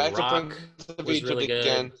Egypt, The Back Rock to Prince of was Egypt really good.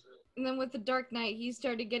 Again. And then with The Dark Knight, he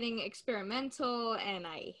started getting experimental, and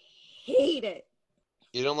I hate it.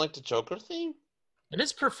 You don't like the Joker theme? And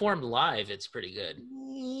it's performed live. It's pretty good.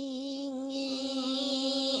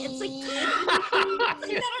 It's like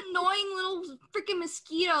see that annoying little freaking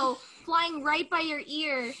mosquito flying right by your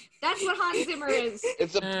ear. That's what Hans Zimmer is.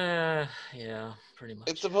 Yeah, pretty much.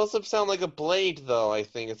 It's supposed to sound like a blade, though. I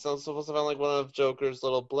think it's not supposed to sound like one of Joker's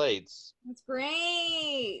little blades. That's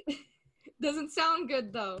great. Doesn't sound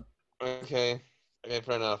good though. Okay,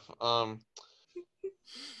 fair enough.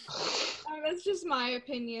 That's just my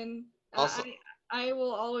opinion. Also, I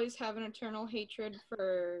will always have an eternal hatred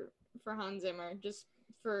for Hans Zimmer just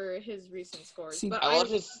for his recent scores. See, but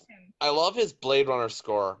I love his Blade Runner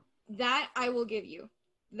score. That I will give you.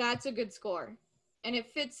 That's a good score, and it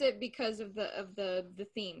fits it because of the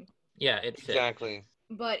theme. Yeah, it fits. Exactly.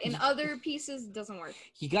 But in other pieces, it doesn't work.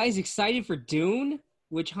 You guys excited for Dune,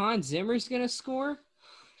 which Hans Zimmer's gonna score?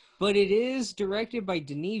 But it is directed by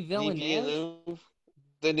Denis Villeneuve.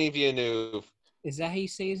 Denis Villeneuve. Is that how you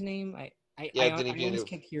say his name? I always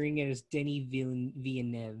kept hearing it as Denis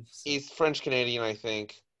Villeneuve. So. He's French-Canadian, I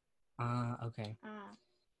think. Okay.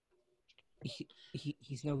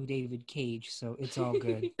 He's no David Cage, so it's all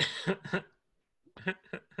good.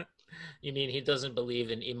 You mean he doesn't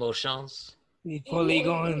believe in emotions?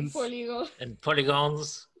 Polygons. And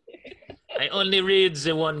polygons? I only read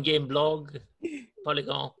the one game blog,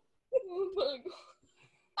 Polygon.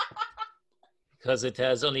 Because it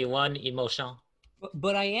has only one emotion.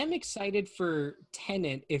 But I am excited for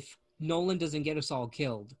Tenet if Nolan doesn't get us all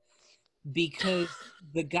killed. Because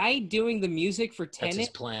the guy doing the music for Tenet... That's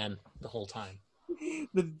his plan the whole time.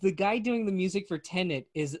 The guy doing the music for Tenet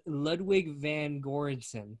is Ludwig van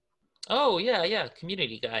Göransson. Oh, yeah.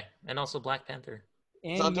 Community guy. And also Black Panther.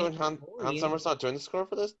 Hans Zimmer's not doing the score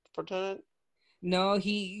for Tenet? No,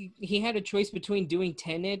 he had a choice between doing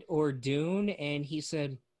Tenet or Dune, and he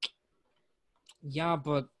said, yeah,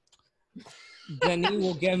 but then he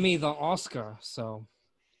will give me the Oscar, so.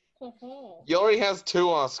 He already has 2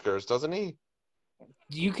 Oscars, doesn't he?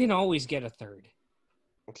 You can always get a third.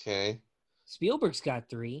 Okay. Spielberg's got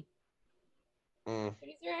 3. Is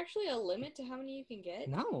there actually a limit to how many you can get?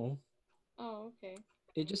 No. Oh, okay.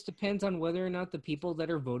 It just depends on whether or not the people that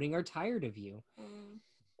are voting are tired of you.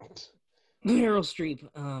 Meryl Streep.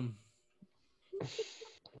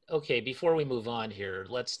 Okay, before we move on here,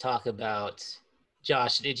 let's talk about...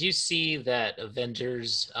 Josh, did you see that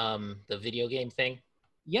Avengers, the video game thing?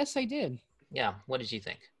 Yes, I did. Yeah, what did you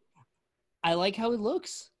think? I like how it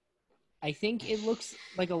looks. I think it looks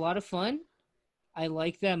like a lot of fun. I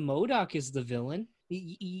like that MODOK is the villain.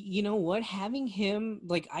 You know what? Having him,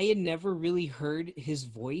 like, I had never really heard his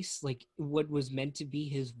voice, like, what was meant to be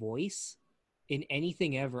his voice in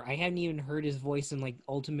anything ever. I hadn't even heard his voice in, like,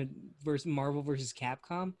 Marvel vs.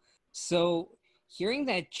 Capcom. So... hearing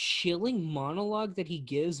that chilling monologue that he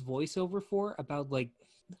gives voiceover for about, like,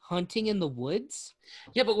 hunting in the woods.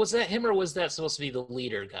 Yeah, but was that him or was that supposed to be the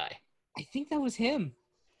leader guy? I think that was him.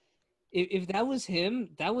 If that was him,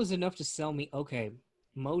 that was enough to sell me. Okay,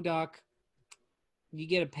 MODOK, you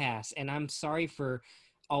get a pass. And I'm sorry for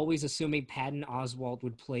always assuming Patton Oswalt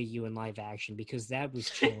would play you in live action because that was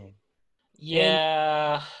chilling.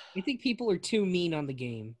 Yeah. I think people are too mean on the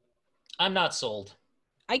game. I'm not sold.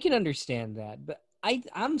 I can understand that, but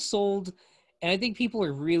I'm sold, and I think people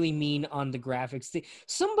are really mean on the graphics.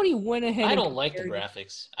 Somebody went ahead. I don't like the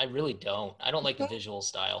graphics. I really don't. I don't like the visual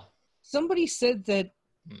style. Somebody said that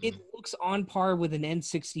it looks on par with an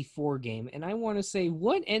N64 game, and I want to say,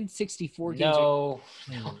 what N64 games? No.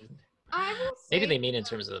 I will say Maybe they mean in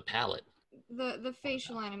terms of the palette. The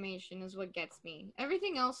facial animation is what gets me.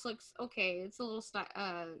 Everything else looks okay. It's a little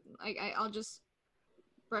I'll just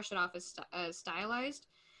brush it off as stylized,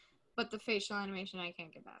 but the facial animation I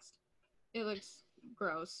can't get past. It looks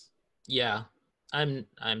gross. Yeah, I'm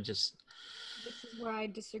just. This is where I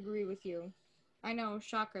disagree with you. I know,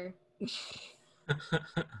 shocker.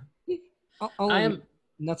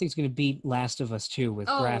 Nothing's going to beat Last of Us 2 with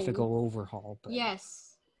graphical overhaul. But...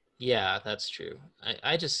 Yes. Yeah, that's true.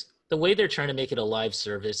 I just the way they're trying to make it a live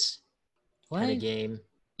service kind of game.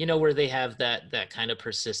 You know, where they have that kind of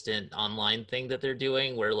persistent online thing that they're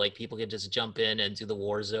doing where like people can just jump in and do the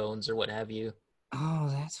war zones or what have you. Oh,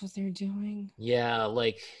 that's what they're doing? Yeah,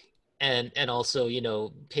 like and also, you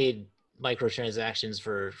know, paid microtransactions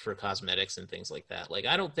for cosmetics and things like that. Like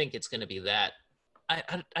I don't think it's going to be that.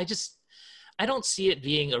 I don't see it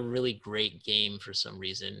being a really great game for some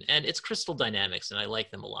reason. And it's Crystal Dynamics and I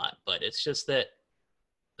like them a lot, but it's just that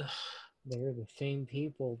they're the same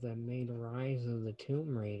people that made Rise of the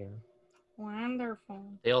Tomb Raider. Wonderful.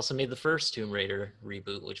 They also made the first Tomb Raider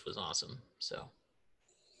reboot, which was awesome. So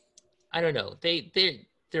I don't know.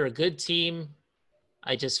 They're a good team.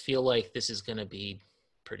 I just feel like this is going to be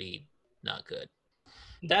pretty not good.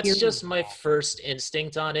 That's just my first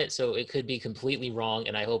instinct on it, so it could be completely wrong,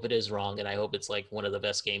 and I hope it is wrong, and I hope it's like one of the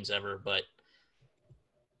best games ever, but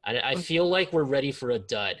I feel like we're ready for a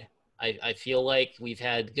dud. I feel like we've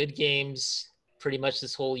had good games pretty much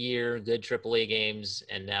this whole year, good AAA games,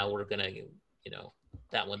 and now we're going to, you know,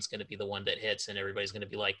 that one's going to be the one that hits, and everybody's going to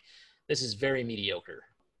be like, this is very mediocre.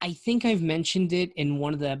 I think I've mentioned it in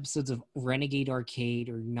one of the episodes of Renegade Arcade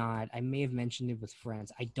or not. I may have mentioned it with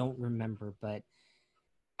friends. I don't remember, but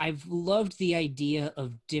I've loved the idea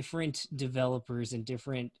of different developers and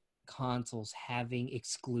different consoles having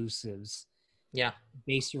exclusives. Yeah.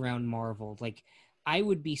 Based around Marvel. Like, I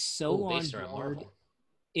would be so on board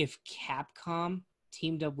if Capcom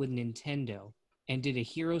teamed up with Nintendo and did a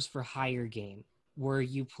Heroes for Hire game where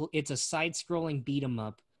it's a side-scrolling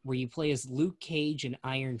beat-em-up where you play as Luke Cage and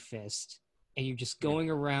Iron Fist, and you're just going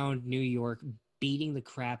around New York beating the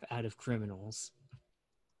crap out of criminals.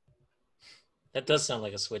 That does sound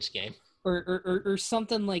like a Switch game. Or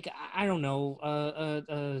something like, I don't know,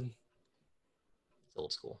 it's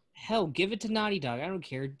old school. Hell, give it to Naughty Dog. I don't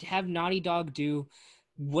care. Have Naughty Dog do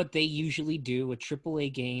what they usually do, a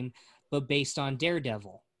AAA game, but based on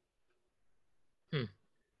Daredevil.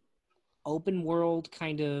 Open world,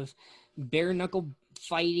 kind of bare-knuckle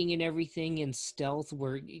fighting and everything and stealth,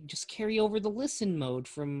 where you just carry over the listen mode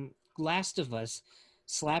from Last of Us,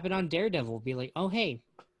 slap it on Daredevil, be like, oh, hey,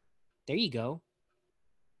 there you go.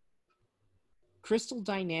 Crystal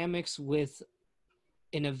Dynamics with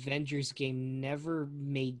an Avengers game never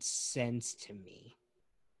made sense to me.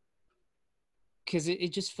 Because it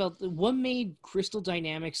just felt... What made Crystal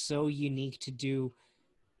Dynamics so unique to do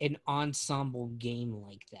an ensemble game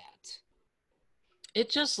like that? It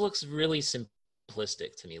just looks really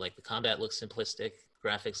simplistic to me. Like, the combat looks simplistic.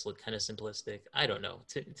 Graphics look kind of simplistic. I don't know.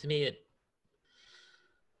 To me,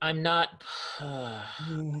 I'm not...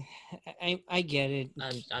 I get it.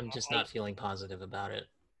 I'm just not feeling positive about it.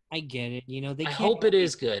 I get it. You know, I hope it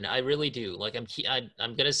is good. I really do. Like,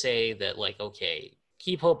 I'm gonna say that, like, okay,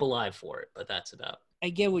 keep hope alive for it, but that's about. I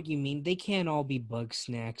get what you mean. They can't all be bug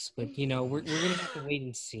snacks, but you know, we're gonna have to wait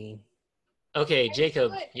and see. Okay,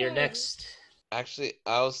 Jacob, you're next. Actually,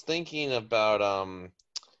 I was thinking about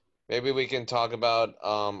maybe we can talk about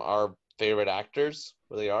our favorite actors,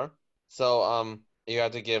 where they are. So you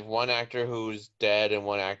have to give one actor who's dead and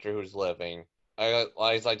one actor who's living. I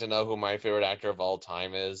always like to know who my favorite actor of all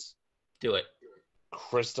time is. Do it.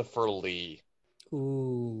 Christopher Lee.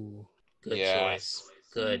 Ooh. Good choice.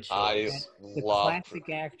 Good choice. I the love... classic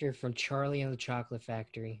actor from Charlie and the Chocolate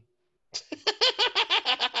Factory.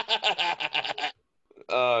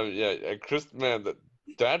 Yeah, Chris, man,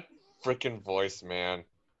 that freaking voice, man.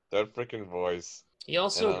 That freaking voice. He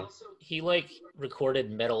also, he like recorded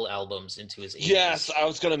metal albums into his 80s. Yes, I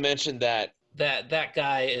was going to mention that. That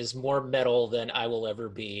guy is more metal than I will ever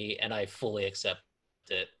be, and I fully accept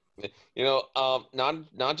it.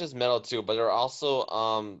 Not just metal too, but they're also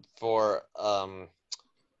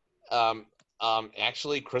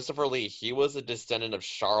actually Christopher Lee. He was a descendant of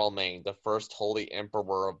Charlemagne, the first Holy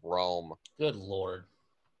Emperor of Rome. Good Lord.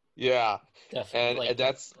 Yeah, Definitely. and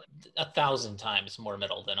that's 1,000 times more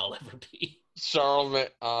metal than I'll ever be. Charlemagne.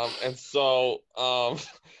 And so that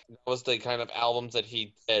was the kind of albums that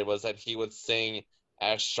he did, was that he would sing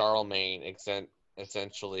as Charlemagne,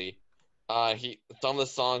 essentially. Some of the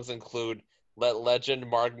songs include "Let Legend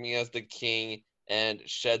Mark Me as the King" and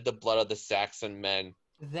 "Shed the Blood of the Saxon Men."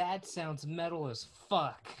 That sounds metal as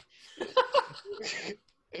fuck.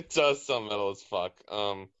 It does sound metal as fuck.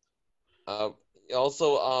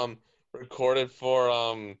 Also recorded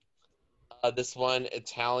for this one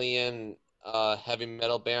Italian heavy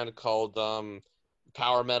metal band called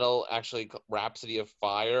Power Metal, actually Rhapsody of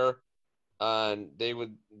Fire. And they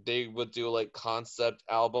would do like concept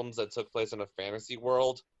albums that took place in a fantasy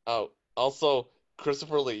world. Oh, also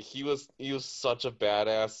Christopher Lee, he was such a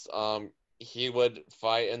badass. He would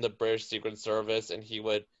fight in the British Secret Service, and he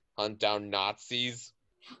would hunt down Nazis.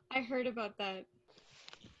 I heard about that.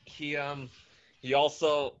 He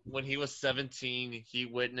also, when he was 17, he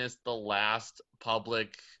witnessed the last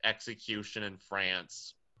public execution in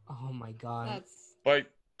France. Oh my god.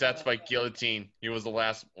 That's by guillotine. He was the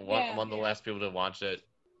last one of the last people to watch it.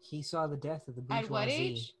 He saw the death of the bourgeoisie. At what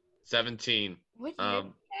age? 17. What year was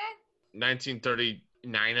that?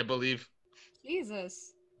 1939, I believe.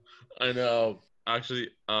 Jesus. I know. Actually,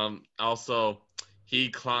 also, he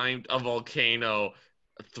climbed a volcano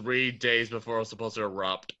 3 days before it was supposed to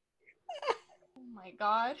erupt. Oh my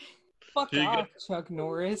god. Fuck off, Chuck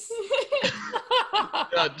Norris.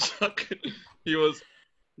 Yeah, Chuck. He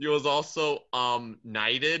was also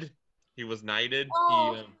knighted. He was knighted.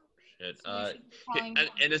 Oh.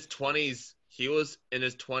 In his 20s, he was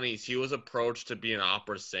approached to be an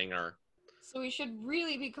opera singer. So we should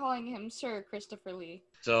really be calling him Sir Christopher Lee.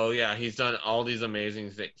 So yeah, he's done all these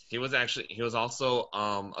amazing things. He was also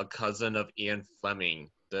a cousin of Ian Fleming,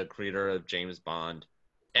 the creator of James Bond.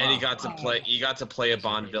 And he got to play a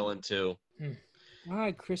Bond villain too.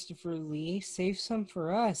 God, Christopher Lee, save some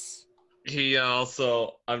for us. He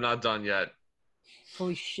also, I'm not done yet.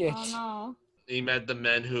 Holy shit. Oh no. He met the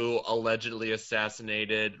men who allegedly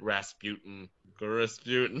assassinated Rasputin.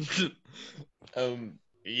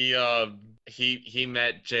 He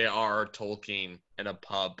met J.R.R. Tolkien in a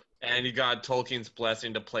pub, and he got Tolkien's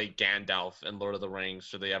blessing to play Gandalf in Lord of the Rings,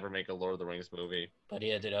 should they ever make a Lord of the Rings movie. But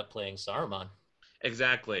he ended up playing Saruman.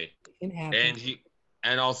 Exactly. It happened. He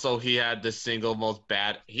had the single most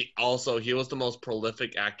he was the most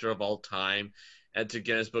prolific actor of all time, and to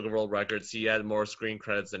Guinness Book of World Records, he had more screen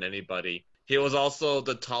credits than anybody. He was also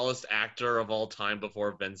the tallest actor of all time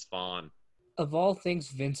before Vince Vaughn. Of all things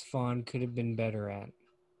Vince Vaughn could have been better at.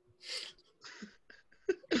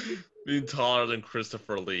 Being taller than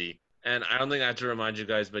Christopher Lee. And I don't think I have to remind you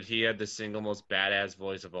guys, but he had the single most badass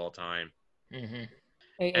voice of all time. Mm-hmm.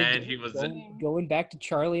 And he was going back to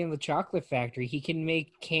Charlie and the Chocolate Factory. He can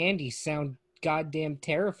make candy sound goddamn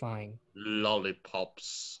terrifying.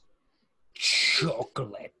 Lollipops.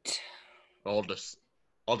 Chocolate. All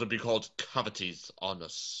to be called cavities on a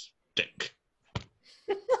stick.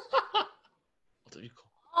 What do you call?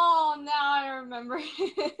 Oh, now I remember.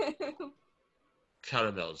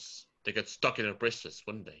 Caramels. They get stuck in your bracelets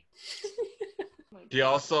one day. He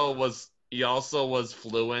also was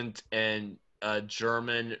fluent in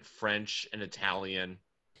German, French, and Italian.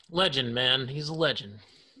 Legend, man. He's a legend.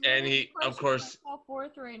 And he, of course,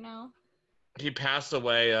 fourth right now. He passed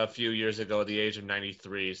away a few years ago at the age of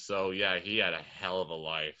 93. So yeah, he had a hell of a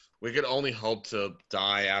life. We could only hope to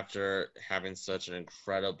die after having such an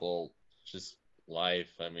incredible just life.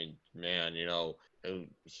 I mean, man,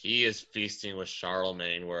 he is feasting with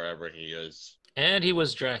Charlemagne wherever he is. And he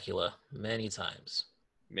was Dracula many times.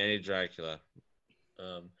 Many Dracula.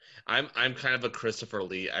 I'm kind of a Christopher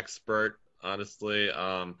Lee expert, honestly.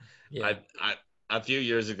 Yeah. A few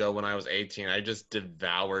years ago when I was 18, I just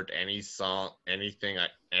devoured any song,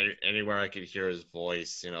 anywhere I could hear his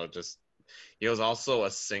voice. He was also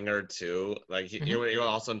a singer too. Like he would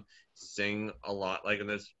also sing a lot, like in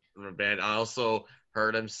this band. I also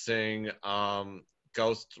heard him sing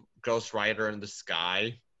Ghost Rider in the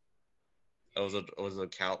Sky. It was a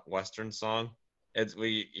Western song.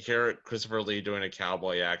 We hear Christopher Lee doing a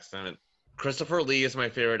cowboy accent. Christopher Lee is my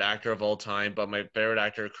favorite actor of all time, but my favorite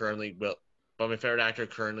actor currently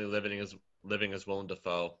living is Willem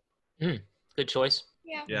Dafoe. Good choice.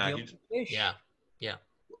 Yeah. Yeah.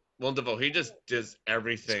 Willem Dafoe, he just does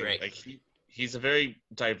everything. Like he's a very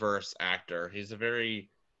diverse actor. He's a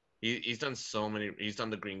very He's done so many. He's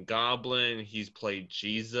done the Green Goblin. He's played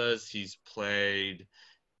Jesus. He's played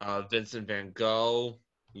Vincent Van Gogh.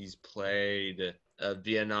 He's played a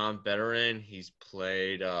Vietnam veteran. He's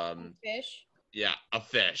played Fish. yeah, a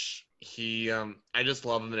fish. I just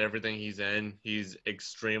love him in everything he's in. He's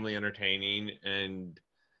extremely entertaining and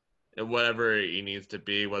whatever he needs to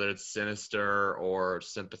be, whether it's sinister or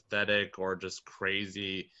sympathetic or just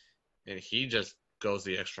crazy, and he just goes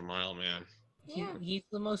the extra mile, man. Yeah. He's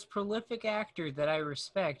the most prolific actor that I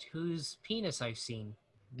respect whose penis I've seen.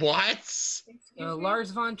 What? Excuse me?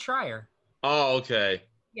 Lars von Trier. Oh, okay.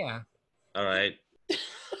 Yeah. All right. Sorry,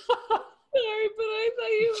 but I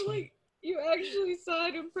thought you actually saw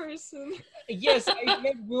it in person. Yes, I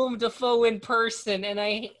met Willem Dafoe in person, and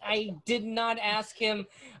I did not ask him,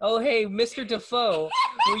 oh, hey, Mr. Dafoe,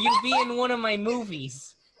 will you be in one of my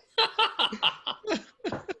movies?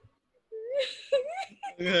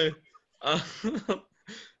 Okay.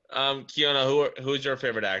 Kiana, who's your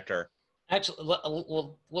favorite actor? Actually,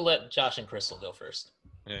 we'll let Josh and Crystal go first.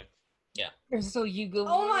 So you go.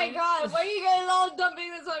 Oh my God! Why are you guys all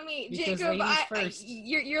dumping this on me, Because Jacob? ladies first.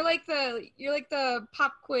 You're like the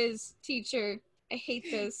pop quiz teacher. I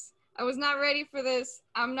hate this. I was not ready for this.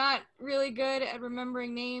 I'm not really good at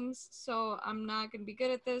remembering names, so I'm not gonna be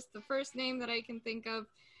good at this. The first name that I can think of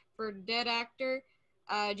for dead actor,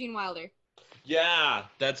 Gene Wilder. Yeah,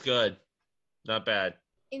 that's good. Not bad.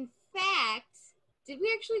 In fact, did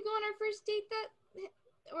we actually go on our first date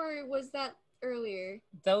or was that earlier?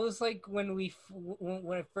 That was like when we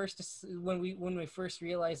first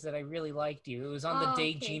realized that I really liked you. It was on the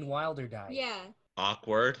day Okay. Gene Wilder died. Yeah.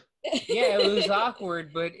 Awkward. Yeah, it was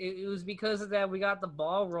awkward, but it was because of that we got the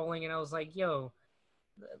ball rolling, and I was like, "Yo,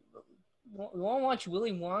 we want to watch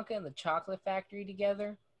Willy Wonka and the Chocolate Factory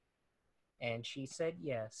together?" And she said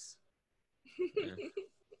yes.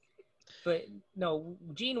 But no,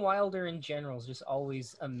 Gene Wilder in general is just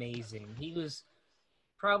always amazing. He was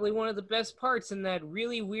probably one of the best parts in that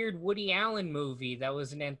really weird Woody Allen movie that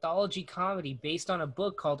was an anthology comedy based on a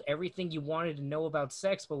book called Everything You Wanted to Know About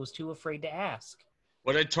Sex But Was Too Afraid to Ask.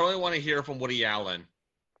 What I totally want to hear from Woody Allen.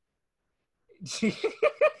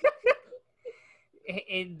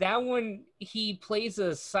 In that one, he plays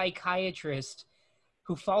a psychiatrist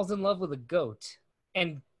who falls in love with a goat.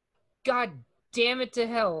 And God damn it to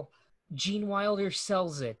hell, Gene Wilder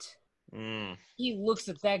sells it. Mm. He looks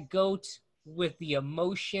at that goat with the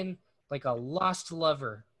emotion like a lost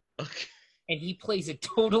lover. Okay. And he plays it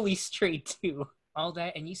totally straight too. All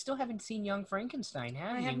that, and you still haven't seen Young Frankenstein,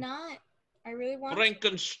 have you? I have not. I really want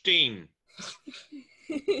Frankenstein.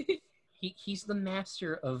 He's the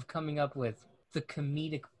master of coming up with the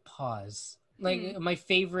comedic pause. Like my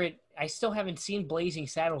favorite, I still haven't seen Blazing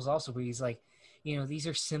Saddles also, where he's like, these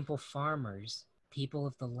are simple farmers, people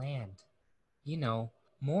of the land,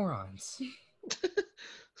 morons.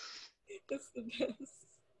 That's the best.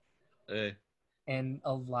 Hey. And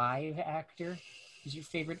a live actor? Who's your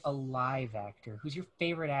favorite alive actor? Who's your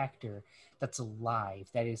favorite actor that's alive,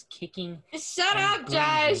 that is kicking? Shut and up,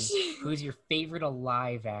 Josh! breathing? Who's your favorite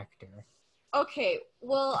alive actor? Okay,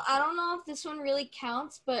 well, I don't know if this one really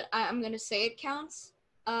counts, but I'm gonna say it counts.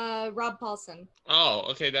 Rob Paulson. Oh,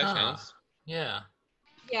 okay, that counts. Yeah.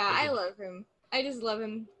 Yeah, I love him. I just love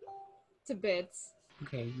him to bits.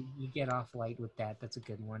 Okay, you get off light with that. That's a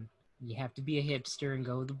good one. You have to be a hipster and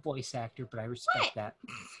go with the voice actor, but I respect that.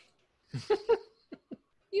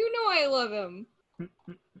 You know I love him.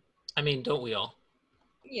 I mean, don't we all?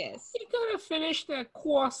 Yes. You gotta finish that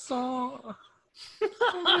croissant.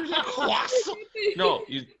 No,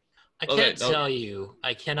 you. I Okay, can't tell you.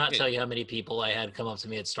 I cannot tell you how many people I had come up to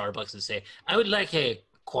me at Starbucks and say, "I would like a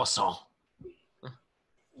croissant."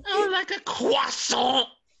 I would like a croissant.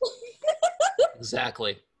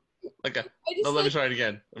 Exactly. Like a. I just No, let me like, try it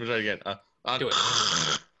again. Do it.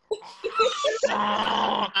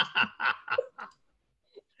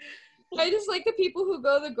 I just like the people who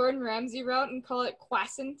go the Gordon Ramsay route and call it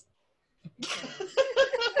croissant.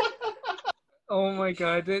 Oh my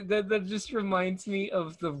god, that just reminds me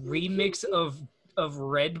of the remix of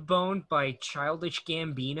Redbone by Childish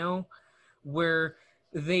Gambino, where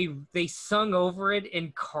they sung over it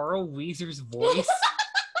in Carl Weezer's voice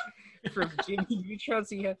from Jimmy Neutron.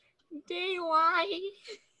 So you have daylight,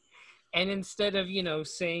 and instead of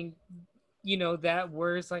saying that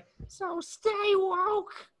word, it's like, so stay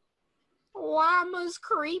woke, llama's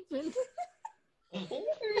creeping.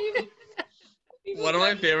 One of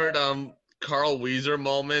my favorite Carl Weezer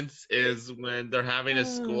moments is when they're having a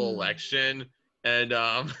school election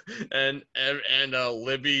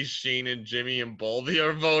Libby, Sheen, and Jimmy and Boldy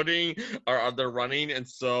are voting, are they're running, and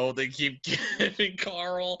so they keep giving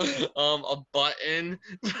Carl a button,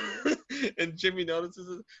 and Jimmy notices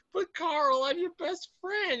it. But Carl, I'm your best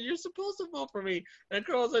friend. You're supposed to vote for me. And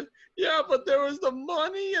Carl's like, yeah, but there was the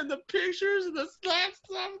money and the pictures and the slap,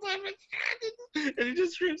 and he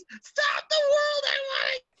just screams, "Stop the world! I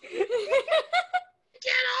want to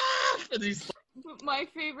get off!" And he's. My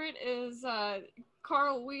favorite is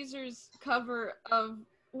Carl Weezer's cover of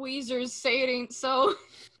Weezer's "Say It Ain't So."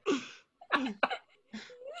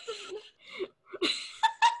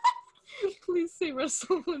 Please say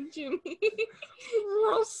Russell and Jimmy.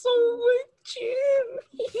 Russell and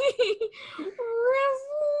Jimmy.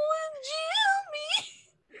 Russell and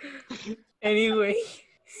Jimmy. Anyway.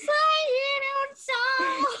 Say it ain't so.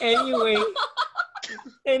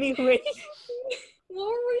 Anyway. What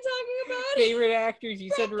were we talking about? Favorite actors?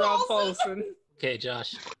 You said Rob Paulson. Okay,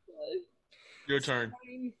 Josh. Your turn.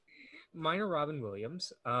 Mine are Robin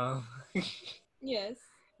Williams. Yes.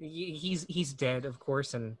 He's dead, of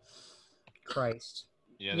course, and Christ.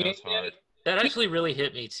 Yeah, that's hard. That actually really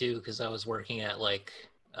hit me too, because I was working at like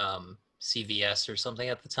CVS or something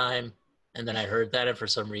at the time, and then I heard that, and for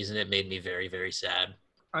some reason it made me very, very sad.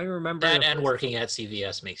 I remember that, and working at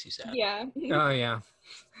CVS makes you sad. Yeah. Oh yeah.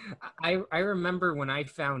 I remember when I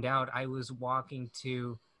found out, I was walking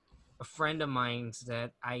to a friend of mine's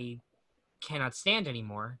that I cannot stand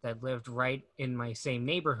anymore, that lived right in my same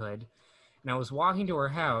neighborhood. And I was walking to her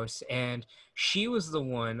house, and she was the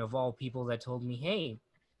one of all people that told me, "Hey,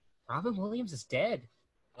 Robin Williams is dead."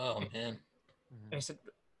 Oh, man. And I said,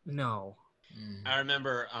 "No." I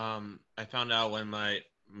remember I found out when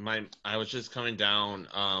I was just coming down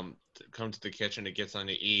come to the kitchen to get something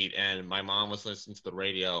to eat, and my mom was listening to the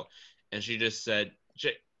radio, and she just said,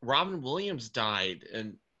 "Robin Williams died,"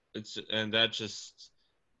 and that just,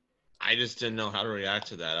 I just didn't know how to react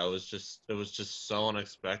to that. It was just so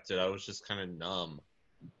unexpected. I was just kind of numb,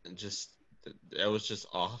 and it was just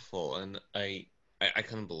awful, and I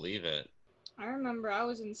couldn't believe it. I remember I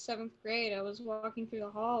was in 7th grade. I was walking through the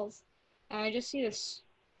halls, and I just see this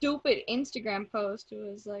stupid Instagram post. It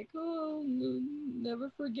was like, "Oh, never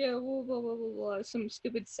forget, blah, blah, blah, blah, blah," some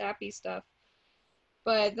stupid sappy stuff.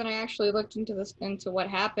 But then I actually looked into what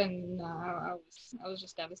happened, and I was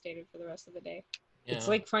just devastated for the rest of the day. Yeah. It's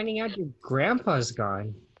like finding out your grandpa's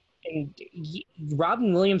gone. And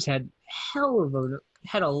Robin Williams had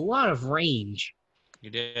a lot of range. He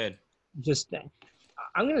did.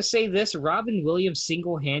 I'm going to say this, Robin Williams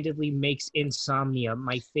single-handedly makes Insomnia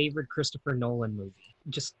my favorite Christopher Nolan movie.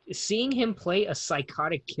 Just seeing him play a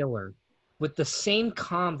psychotic killer with the same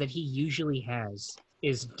calm that he usually has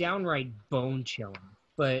is downright bone-chilling.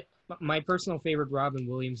 But my personal favorite Robin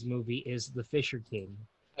Williams movie is The Fisher King.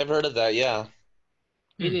 I've heard of that, yeah.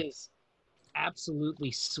 It is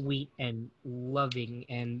absolutely sweet and loving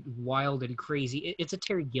and wild and crazy. It's a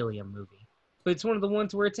Terry Gilliam movie. But it's one of the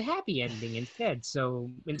ones where it's a happy ending instead.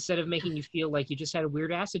 So instead of making you feel like you just had a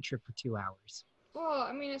weird acid trip for 2 hours. Well,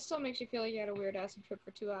 I mean, it still makes you feel like you had a weird acid trip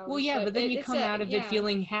for 2 hours. Well, yeah, but then you come out of it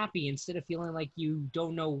feeling happy instead of feeling like you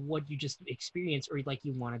don't know what you just experienced or like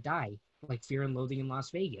you want to die, like Fear and Loathing in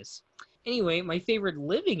Las Vegas. Anyway, my favorite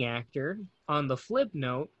living actor, on the flip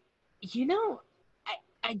note,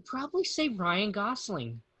 I'd probably say Ryan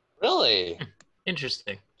Gosling. Really?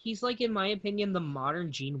 Interesting. He's like, in my opinion, the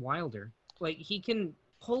modern Gene Wilder. Like, he can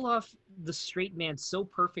pull off the straight man so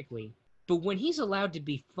perfectly. But when he's allowed to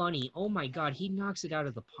be funny, oh my God, he knocks it out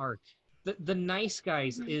of the park. The Nice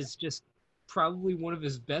Guys is just probably one of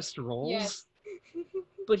his best roles. Yes.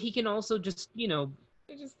 But he can also just,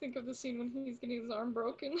 I just think of the scene when he's getting his arm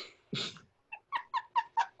broken.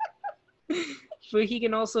 But he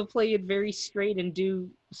can also play it very straight and do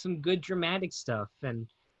some good dramatic stuff. And,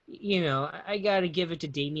 I gotta give it to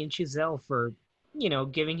Damien Chazelle for,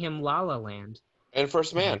 giving him La La Land. And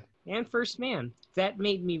First Man. And First Man. That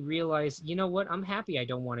made me realize, you know what? I'm happy I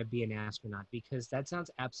don't want to be an astronaut because that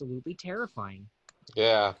sounds absolutely terrifying.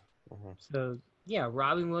 Yeah. Mm-hmm. So, yeah,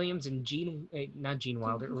 Robin Williams and not Gene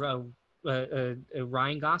Wilder,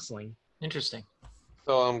 Ryan Gosling. Interesting.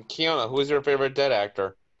 So, Kiana, who's your favorite dead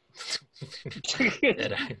actor?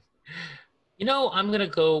 I'm going to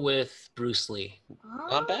go with Bruce Lee.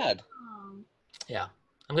 Not bad. Yeah.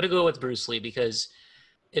 I'm going to go with Bruce Lee because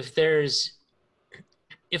if there's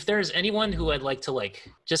anyone who I'd like to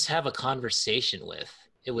just have a conversation with,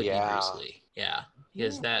 it would be Bruce Lee. Yeah.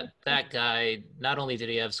 Because that guy, not only did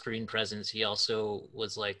he have screen presence, he also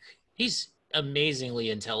was he's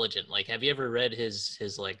amazingly intelligent. Have you ever read his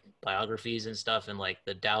biographies and stuff and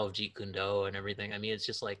the Tao of Jeet Kune Do and everything? I mean, it's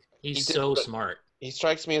just he's so smart. He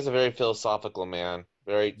strikes me as a very philosophical man.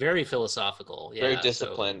 Very philosophical. Yeah. Very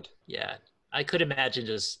disciplined. So, yeah. I could imagine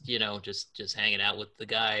just hanging out with the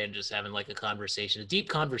guy and just having like a deep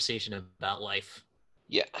conversation about life.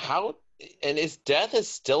 Yeah. And his death is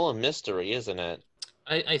still a mystery, isn't it?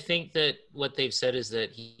 I think that what they've said is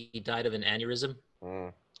that he died of an aneurysm.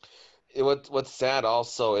 What's sad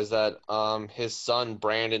also is that his son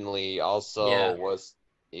Brandon Lee also was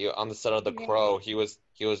on the set of The Crow. He was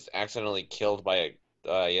accidentally killed by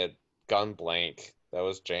a gun blank that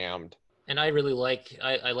was jammed. And I really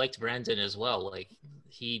I liked Brandon as well. Like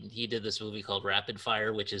he did this movie called Rapid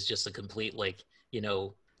Fire, which is just a complete late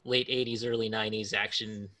 80s, early 90s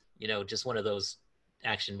action, just one of those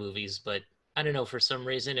action movies. But I don't know, for some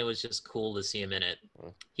reason it was just cool to see him in it.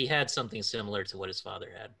 He had something similar to what his father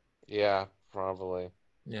had. Yeah, probably.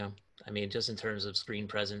 Yeah. I mean, just in terms of screen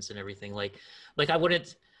presence and everything, like I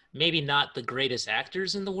wouldn't, maybe not the greatest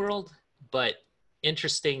actors in the world, but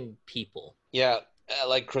interesting people. Yeah,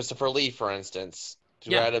 like Christopher Lee, for instance,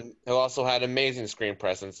 who also had amazing screen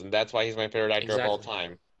presence, and that's why he's my favorite actor of all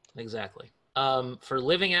time. Exactly. For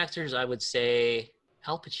living actors, I would say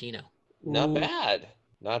Al Pacino. Not bad.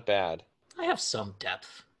 Not bad. I have some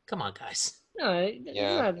depth. Come on, guys. No,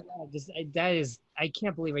 yeah. I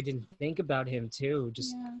can't believe I didn't think about him too.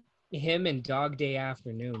 Just him and Dog Day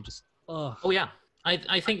Afternoon. Just oh yeah.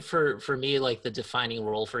 I think for me, like, the defining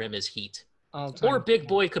role for him is Heat. All-time. Or Big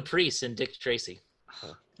Boy Caprice and Dick Tracy.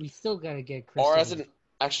 We still gotta get Chris. Or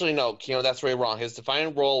actually no, that's really wrong. His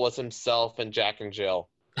defining role was himself in Jack and Jill.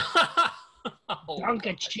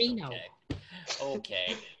 Dunkachino.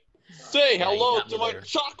 Okay. Say hello to my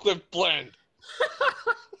chocolate blend.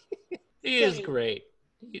 He is great.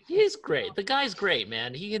 He's great. The guy's great,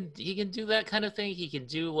 man. He can do that kind of thing. He can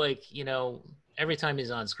do, like, every time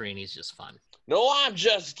he's on screen, he's just fun. No, I'm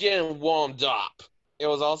just getting warmed up. It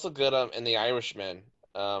was also good in The Irishman.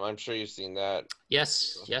 I'm sure you've seen that.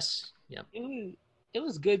 Yes. Yeah. It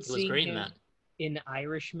was good seeing great him in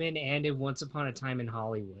Irishman and in Once Upon a Time in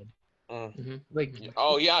Hollywood. Mm-hmm. Like,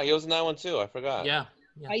 oh yeah, he was in that one too. I forgot. Yeah.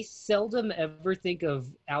 I seldom ever think of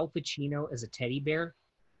Al Pacino as a teddy bear,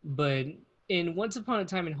 but in Once Upon a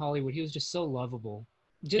Time in Hollywood, he was just so lovable.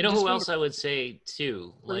 You know who else I would say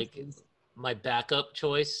too? Like, my backup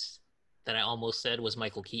choice that I almost said was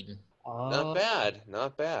Michael Keaton.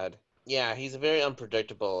 Not bad. Yeah, he's a very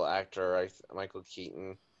unpredictable actor, Michael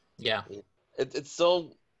Keaton. Yeah. It's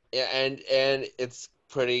so, and it's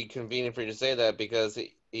pretty convenient for you to say that because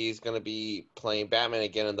he's going to be playing Batman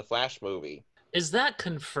again in the Flash movie. Is that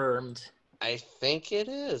confirmed? I think it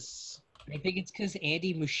is. I think it's because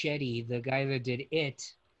Andy Muschietti, the guy that did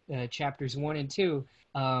It, chapters 1 and 2,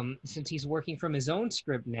 since he's working from his own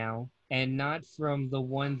script now and not from the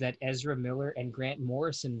one that Ezra Miller and Grant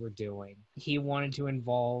Morrison were doing, he wanted to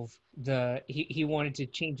involve he wanted to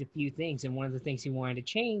change a few things, and one of the things he wanted to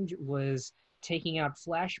change was taking out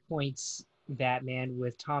Flashpoint's Batman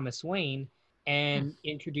with Thomas Wayne and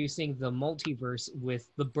introducing the multiverse with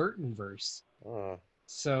the Burtonverse.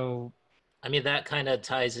 So, I mean, that kind of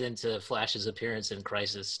ties into Flash's appearance in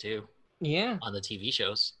Crisis too. Yeah. On the TV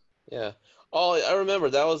shows. Yeah. Oh, I remember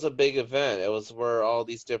that was a big event. It was where all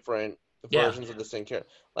these different versions of the same character,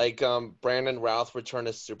 like Brandon Routh returned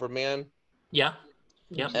as Superman. Yeah.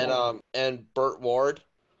 Yeah. And Burt Ward.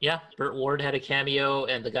 Yeah, Burt Ward had a cameo,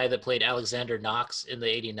 and the guy that played Alexander Knox in the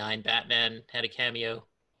 '89 Batman had a cameo.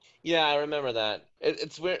 Yeah, I remember that.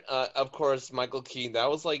 It's weird. Of course, Michael Keaton. That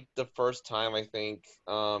was like the first time I think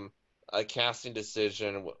a casting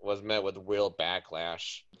decision was met with real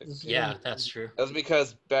backlash. Yeah, that's true. That was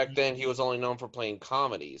because back then he was only known for playing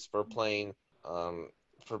comedies, for being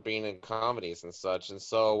in comedies and such. And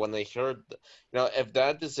so when they heard, if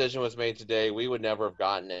that decision was made today, we would never have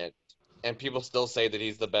gotten it. And people still say that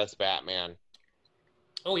he's the best Batman.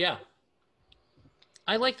 Oh yeah.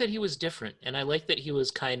 I like that he was different, and I like that he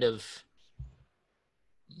was kind of,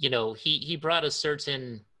 he brought a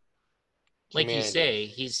certain, like you say,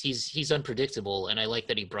 he's unpredictable, and I like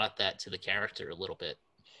that he brought that to the character a little bit.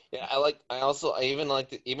 Yeah, I even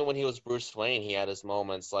liked it, even when he was Bruce Wayne, he had his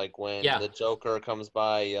moments, like when the Joker comes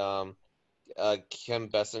by Kim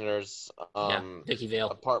Basinger's Vicky Vale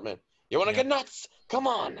apartment. You want to get nuts? Come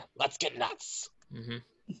on, let's get nuts. Mm-hmm.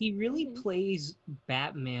 He really plays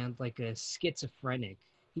Batman like a schizophrenic.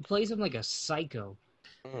 He plays him like a psycho.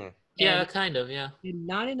 Yeah, kind of, yeah. And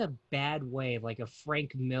not in a bad way, like a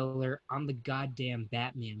Frank Miller, I'm the goddamn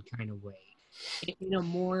Batman kind of way. In a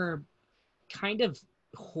more kind of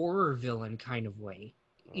horror villain kind of way.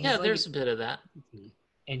 Yeah, there's a bit of that.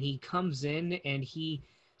 And he comes in and he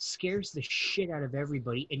scares the shit out of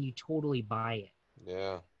everybody, and you totally buy it.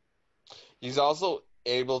 Yeah. He's also,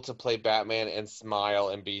 able to play Batman and smile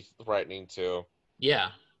and be threatening too. Yeah.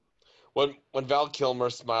 When Val Kilmer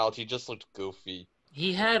smiled, he just looked goofy.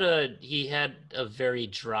 He had a very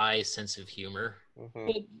dry sense of humor. Mm-hmm.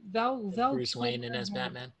 But Val Bruce Wayne and as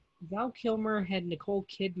Batman. Val Kilmer had Nicole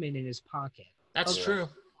Kidman in his pocket. That's true.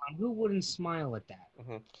 Who wouldn't smile at that?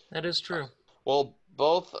 Mm-hmm. That is true. Well,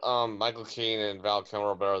 both Michael Keaton and Val Kilmer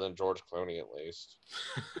are better than George Clooney, at least.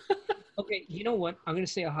 Okay, you know what? I'm going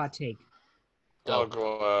to say a hot take. Go. Oh,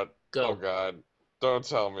 God. Go. Oh, God. Don't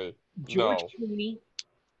tell me. George Clooney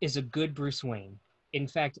is a good Bruce Wayne. In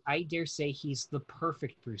fact, I dare say he's the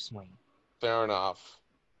perfect Bruce Wayne. Fair enough.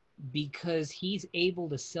 Because he's able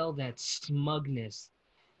to sell that smugness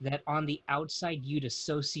that on the outside you'd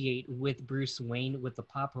associate with Bruce Wayne with the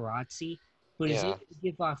paparazzi, but is able to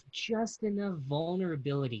give off just enough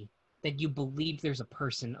vulnerability that you believe there's a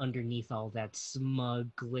person underneath all that smug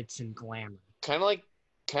glitz and glamour. Kind of like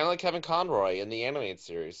Kevin Conroy in the animated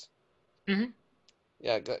series. Mm-hmm.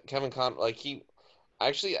 Yeah, Kevin Conroy,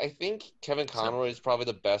 I think Kevin Conroy is probably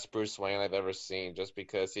the best Bruce Wayne I've ever seen, just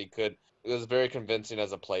because he was very convincing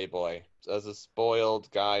as a playboy, as a spoiled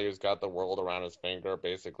guy who's got the world around his finger,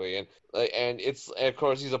 basically. And of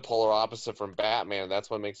course, he's a polar opposite from Batman. That's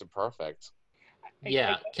what makes it perfect.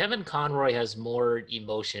 Yeah, Kevin Conroy has more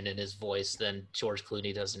emotion in his voice than George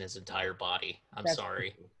Clooney does in his entire body. That's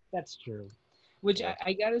sorry. True. That's true. Which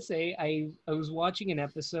I gotta say, I was watching an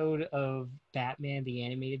episode of Batman the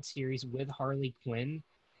Animated Series with Harley Quinn,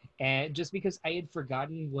 and just because I had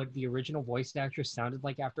forgotten what the original voice actress sounded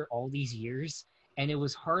like after all these years, and it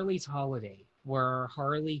was Harley's Holiday, where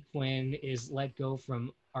Harley Quinn is let go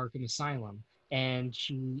from Arkham Asylum, and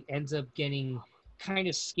she ends up getting kind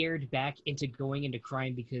of scared back into going into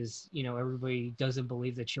crime because, everybody doesn't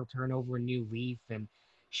believe that she'll turn over a new leaf, and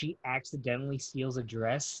she accidentally steals a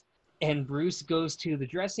dress. And Bruce goes to the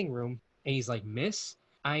dressing room, and he's like, "Miss,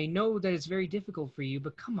 I know that it's very difficult for you,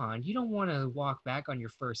 but come on, you don't want to walk back on your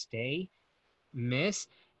first day, miss."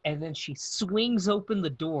 And then she swings open the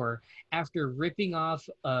door after ripping off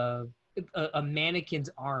a mannequin's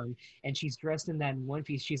arm, and she's dressed in that one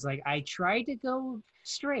piece. She's like, "I tried to go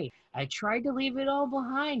straight. I tried to leave it all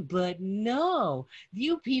behind, but no,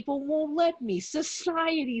 you people won't let me.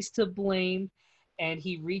 Society's to blame." And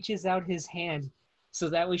he reaches out his hand so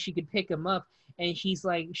that way she could pick him up. And she's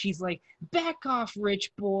like, "Back off, rich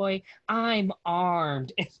boy. I'm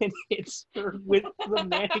armed." And then hits her with the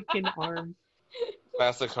mannequin arm.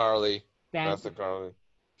 Classic Harley. That's Classic Harley.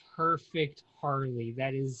 Perfect Harley.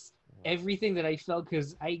 That is everything that I felt,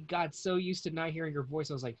 because I got so used to not hearing her voice.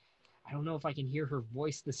 I was like, I don't know if I can hear her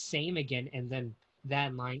voice the same again. And then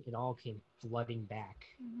that line, it all came flooding back.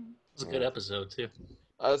 It was a good episode too.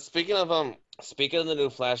 Speaking of the new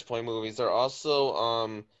Flashpoint movies, they're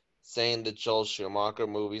also saying the Joel Schumacher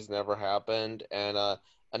movies never happened, and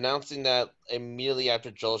announcing that immediately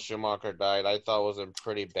after Joel Schumacher died, I thought was in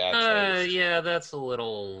pretty bad taste. Yeah, that's a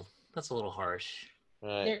little harsh.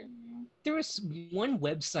 Right. There was one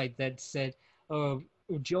website that said,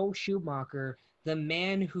 Joel Schumacher, the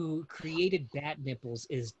man who created Bat Nipples,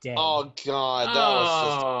 is dead. Oh God, that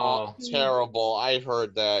was just terrible. I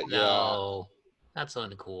heard that. No, that's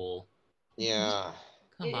uncool. Yeah.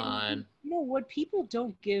 Come on. You know what? People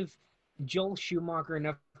don't give Joel Schumacher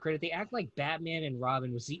enough credit. They act like Batman and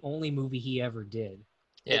Robin was the only movie he ever did.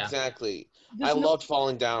 Yeah. Exactly. I loved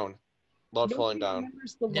Falling Down. Falling Down.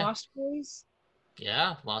 Remembers the Lost Boys?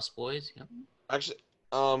 Yeah, Lost Boys. Yeah. Actually,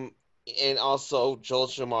 and also Joel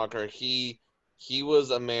Schumacher, he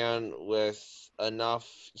was a man with enough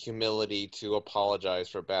humility to apologize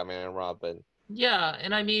for Batman and Robin. Yeah,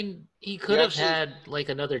 and I mean, he could have had like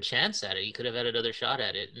another chance at it. He could have had another shot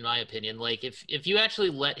at it, in my opinion. Like, if you actually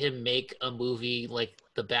let him make a movie like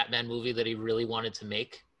the Batman movie that he really wanted to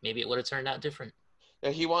make, maybe it would have turned out different.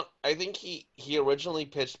 Yeah, I think he originally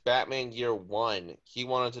pitched Batman Year One. He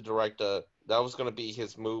wanted to direct that was going to be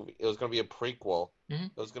his movie. It was going to be a prequel. Mm-hmm.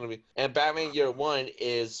 It was going to be, and Batman Year One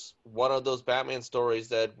is one of those Batman stories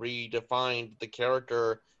that redefined the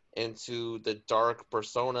character into the dark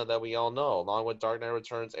persona that we all know, along with Dark Knight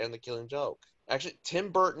Returns and The Killing Joke. Actually, Tim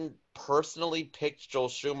Burton personally picked Joel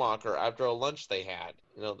Schumacher after a lunch they had.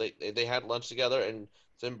 They had lunch together, and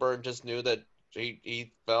Tim Burton just knew that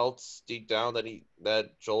he felt deep down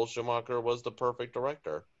that Joel Schumacher was the perfect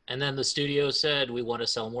director. And then the studio said, "We want to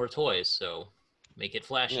sell more toys, so make it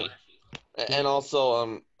flashy." Yeah. And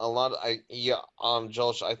also, Joel,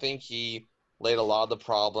 I think he laid a lot of the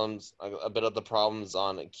problems, a bit of the problems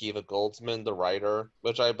on Akiva Goldsman, the writer,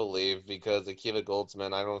 which I believe, because Akiva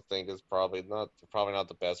Goldsman, I don't think is probably not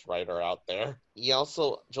the best writer out there.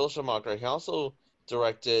 Joel Schumacher, he also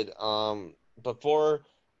directed, before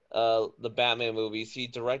the Batman movies, he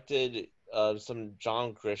directed some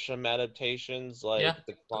John Grisham adaptations like Yeah,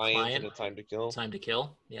 The The Client and Client, A Time to Kill. Time to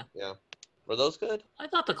Kill. Yeah. Yeah. Were those good? I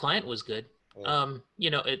thought The Client was good. Yeah.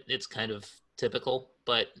 It's kind of typical,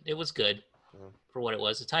 but it was good Yeah. for what it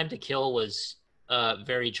was. The Time to Kill was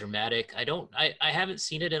very dramatic. I haven't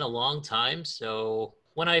seen it in a long time, so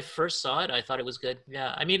when I first saw it, I thought it was good.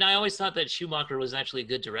 Yeah, I mean, I always thought that Schumacher was actually a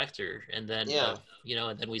good director, and then Yeah.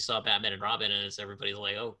 and then we saw Batman and Robin, and everybody's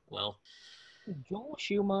like, oh well. Joel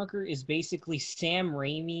Schumacher is basically Sam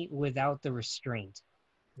Raimi without the restraint.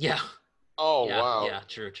 Yeah. Oh, Yeah, wow. yeah,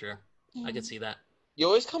 true. I could see that. You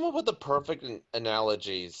always come up with the perfect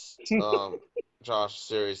analogies, Josh,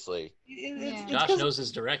 seriously. Josh knows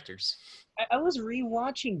his directors. I was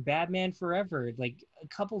rewatching Batman Forever like a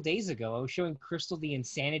couple days ago. I was showing Crystal the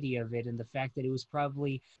insanity of it and the fact that it was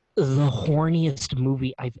probably the horniest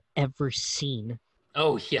movie I've ever seen.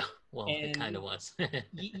 Oh, yeah. Well, And, it kind of was.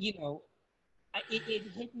 It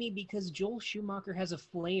hit me because Joel Schumacher has a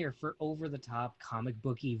flair for over-the-top comic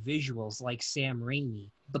booky visuals like Sam Raimi.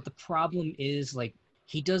 But the problem is, like,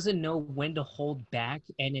 he doesn't know when to hold back,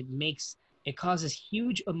 and it causes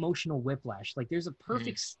huge emotional whiplash. Like, there's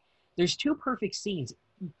two perfect scenes,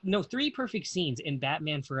 no, 3 perfect scenes in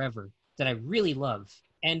Batman Forever that I really love.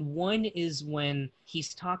 And one is when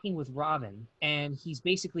he's talking with Robin, and he's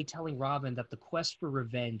basically telling Robin that the quest for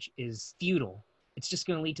revenge is futile. It's just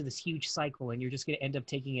going to lead to this huge cycle, and you're just going to end up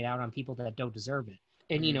taking it out on people that don't deserve it.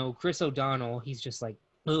 And Chris O'Donnell, he's just like,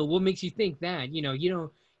 "Oh, what makes you think that? You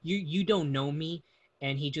don't know me."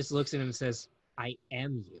 And he just looks at him and says, "I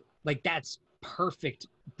am you." Like, that's perfect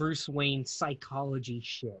Bruce Wayne psychology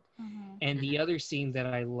shit. Mm-hmm. And the other scene that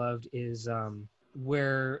I loved is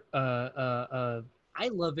where I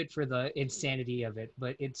love it for the insanity of it,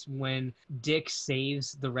 but it's when Dick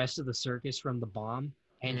saves the rest of the circus from the bomb.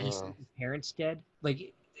 And he sees his parents dead.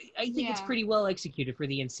 Like, I think it's pretty well executed for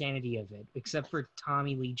the insanity of it, except for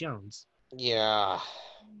Tommy Lee Jones. Yeah.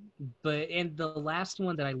 And the last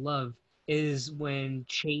one that I love is when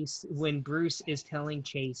Bruce is telling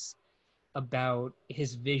Chase about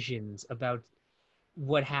his visions, about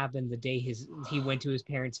what happened the day he went to his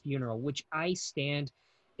parents' funeral, which I stand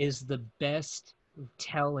is the best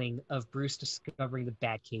telling of Bruce discovering the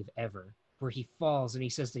Batcave ever, where he falls and he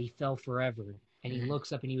says that he fell forever. And he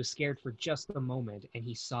looks up and he was scared for just a moment, and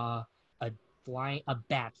he saw a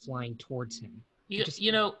bat flying towards him.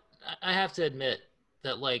 I have to admit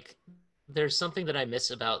that, like, there's something that I miss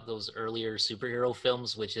about those earlier superhero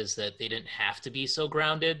films, which is that they didn't have to be so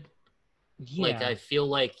grounded. Yeah. Like, I feel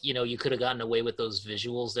like, you could have gotten away with those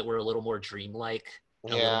visuals that were a little more dreamlike, a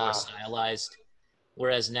little more stylized.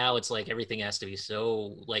 Whereas now it's like everything has to be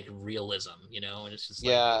so, like, realism, and it's just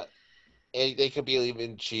like... Yeah, they could be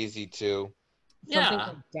even cheesy, too. Something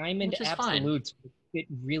like Diamond Absolutes fit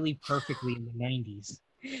really perfectly in the 90s.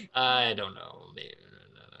 I don't know. Maybe,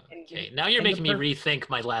 no. Okay, now you're making me rethink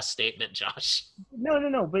my last statement, Josh.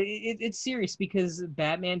 No, but it's serious because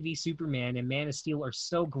Batman v Superman and Man of Steel are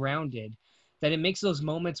so grounded that it makes those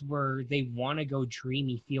moments where they want to go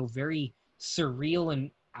dreamy feel very surreal and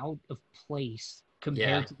out of place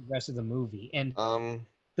compared to the rest of the movie. And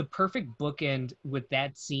the perfect bookend with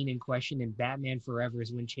that scene in question in Batman Forever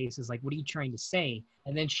is when Chase is like, "What are you trying to say?"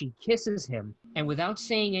 And then she kisses him, and without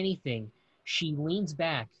saying anything, she leans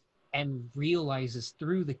back and realizes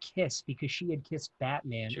through the kiss, because she had kissed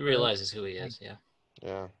Batman. She realizes who he is,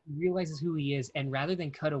 Yeah. Realizes who he is, and rather than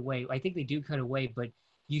cut away, I think they do cut away, but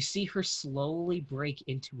you see her slowly break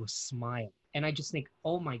into a smile. And I just think,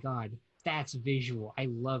 oh my God, that's visual. I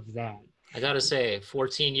love that. I gotta say,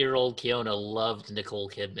 14-year-old Keona loved Nicole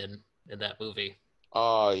Kidman in that movie.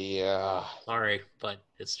 Oh, yeah. Sorry, but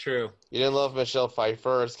it's true. You didn't love Michelle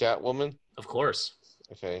Pfeiffer as Catwoman? Of course.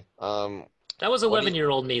 Okay. That was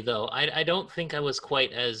 11-year-old me, though. I don't think I was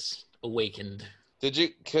quite as awakened.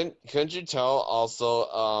 Couldn't you tell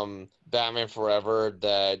also Batman Forever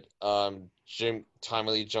that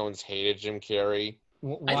Tommy Lee Jones hated Jim Carrey?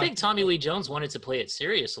 I think Tommy Lee Jones wanted to play it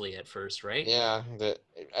seriously at first, right? Yeah,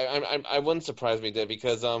 I wouldn't surprise me that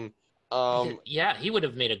because he would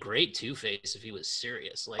have made a great Two-Face if he was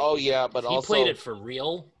serious. Like, but he played it for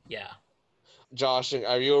real. Yeah. Josh,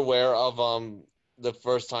 are you aware of the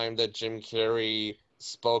first time that Jim Carrey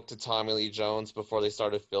spoke to Tommy Lee Jones before they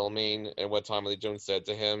started filming and what Tommy Lee Jones said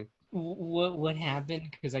to him? What happened?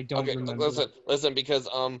 Because I don't remember. Listen, because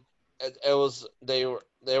it was they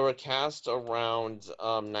were cast around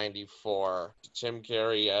 94. Jim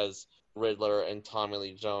Carrey as Riddler and Tommy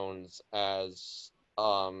Lee Jones as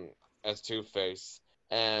Two-Face.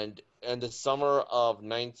 And in the winter of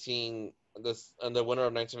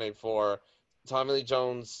 1994, Tommy Lee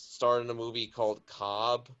Jones starred in a movie called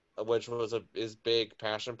Cobb, which was his big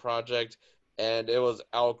passion project, and it was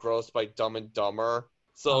outgrossed by Dumb and Dumber.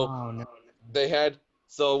 So no.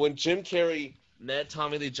 So when Jim Carrey met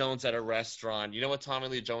Tommy Lee Jones at a restaurant, you know what Tommy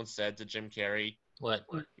Lee Jones said to Jim Carrey? What?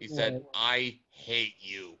 He said, "I hate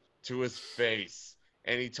you," to his face.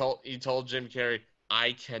 And he told Jim Carrey,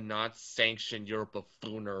 "I cannot sanction your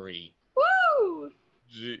buffoonery." Woo!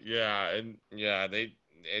 Yeah, they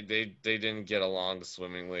didn't get along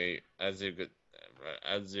swimmingly, as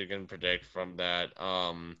you can predict from that.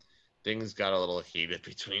 Things got a little heated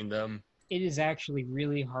between them. It is actually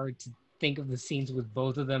really hard to think of the scenes with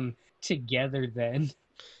both of them together then.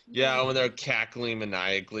 Yeah, when they're cackling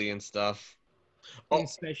maniacally and stuff. And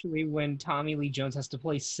especially when Tommy Lee Jones has to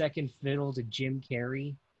play second fiddle to Jim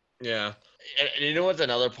Carrey. Yeah, and you know what's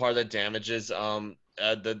another part that damages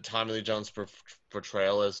the Tommy Lee Jones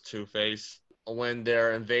portrayal as Two-Face? When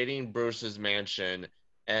they're invading Bruce's mansion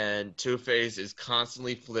and Two-Face is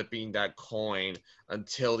constantly flipping that coin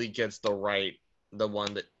until he gets the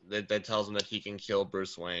one that tells him that he can kill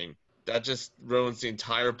Bruce Wayne. That just ruins the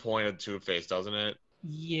entire point of Two-Face, doesn't it?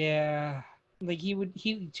 Yeah. Like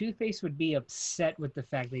Two-Face would be upset with the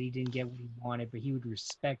fact that he didn't get what he wanted, but he would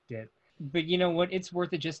respect it. But you know what? It's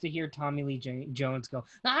worth it just to hear Tommy Lee Jones go,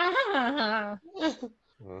 "Ah!"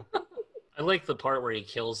 I like the part where he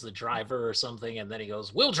kills the driver or something, and then he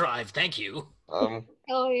goes, "We'll drive, thank you."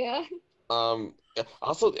 Oh yeah.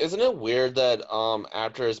 Also, isn't it weird that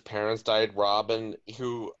after his parents died, Robin,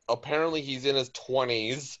 who apparently he's in his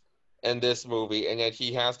 20s in this movie, and yet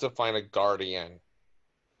he has to find a guardian.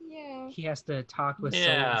 Yeah. He has to talk with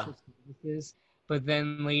Yeah. services, but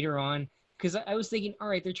then later on, because I was thinking, all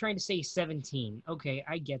right, they're trying to say 17. Okay,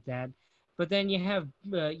 I get that, but then you have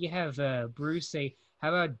Bruce say, "How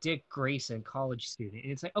about Dick Grayson, college student?"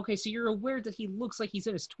 And it's like, okay, so you're aware that he looks like he's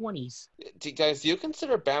in his 20s. Do you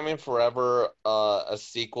consider Batman Forever a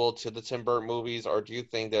sequel to the Tim Burton movies, or do you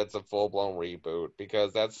think that's a full-blown reboot?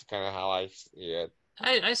 Because that's kind of how I see it.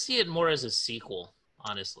 I see it more as a sequel,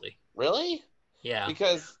 honestly. Really? Yeah.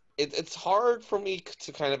 Because it's hard for me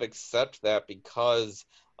to kind of accept that because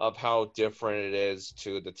of how different it is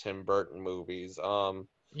to the Tim Burton movies.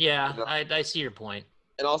 Yeah, I see your point.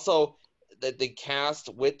 And also, the cast,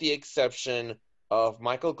 with the exception of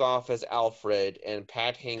Michael Gough as Alfred and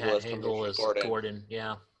Pat Hingle as Gordon.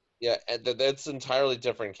 Yeah. Yeah, and that's an entirely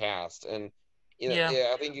different cast. And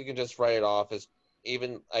I think you can just write it off as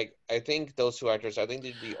even like I think those two actors. I think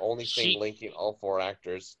they're the only thing linking all four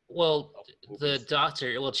actors. Well, the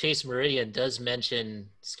doctor, Chase Meridian does mention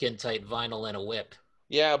skin tight vinyl and a whip.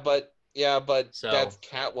 Yeah, but that's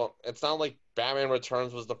Catwoman. It's not like Batman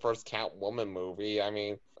Returns was the first Catwoman movie. I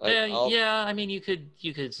mean, I mean, you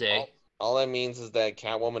could say all that means is that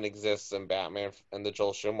Catwoman exists in Batman and the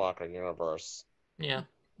Joel Schumacher universe. Yeah,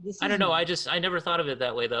 I don't know. I never thought of it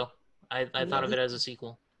that way though. I thought of it as a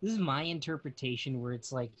sequel. This is my interpretation, where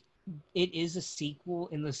it's like it is a sequel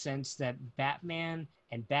in the sense that Batman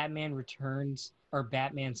and Batman Returns are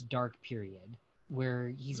Batman's dark period, where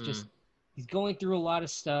he's going through a lot of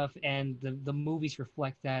stuff, and the movies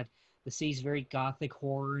reflect that. The city's very gothic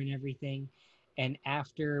horror and everything. And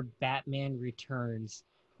after Batman Returns,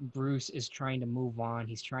 Bruce is trying to move on.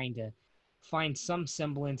 He's trying to find some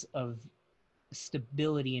semblance of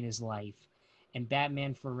stability in his life. And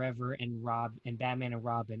Batman Forever and Batman and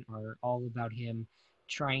Robin are all about him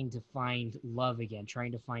trying to find love again,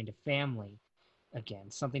 trying to find a family again,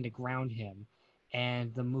 something to ground him.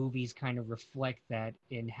 And the movies kind of reflect that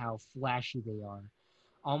in how flashy they are,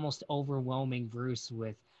 almost overwhelming Bruce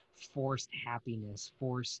with forced happiness,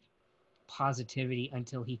 forced positivity,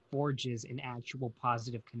 until he forges an actual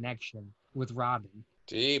positive connection with Robin.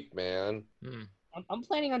 Deep, man. I'm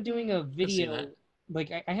planning on doing a video.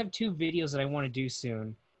 Like I have 2 videos that I want to do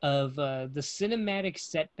soon of the cinematic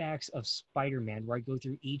setbacks of Spider-Man, where I go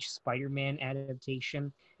through each Spider-Man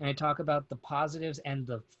adaptation and I talk about the positives and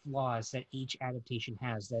the flaws that each adaptation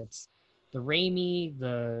has. That's the Raimi,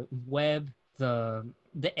 the Webb, the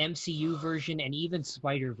MCU version, and even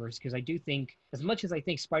Spider-Verse, because I do think, as much as I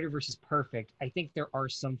think Spider-Verse is perfect, I think there are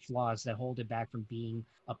some flaws that hold it back from being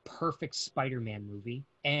a perfect Spider-Man movie.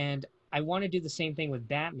 And I want to do the same thing with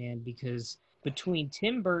Batman, because between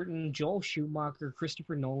Tim Burton, Joel Schumacher,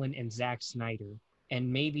 Christopher Nolan, and Zack Snyder,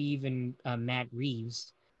 and maybe even Matt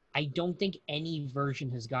Reeves, I don't think any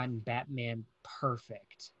version has gotten Batman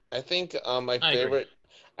perfect. I think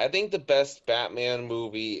I think the best Batman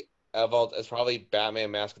movie of all is probably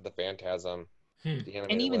Batman Mask of the Phantasm.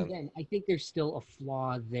 And even then, I think there's still a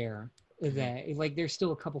flaw there. There's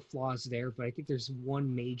still a couple flaws there, but I think there's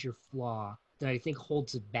one major flaw that I think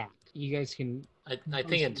holds it back. You guys can... I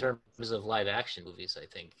think in terms of live action movies, I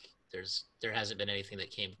think there hasn't been anything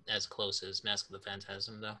that came as close as Mask of the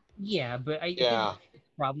Phantasm, though. Yeah, but I think the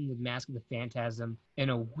problem with Mask of the Phantasm, in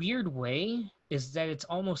a weird way, is that it's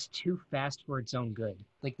almost too fast for its own good.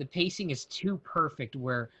 Like, the pacing is too perfect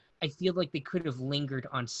where I feel like they could have lingered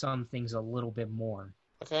on some things a little bit more.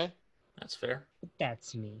 Okay. That's fair. But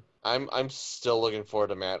that's me. I'm still looking forward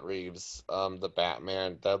to Matt Reeves, the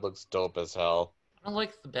Batman. That looks dope as hell. I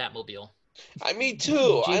like the Batmobile. Me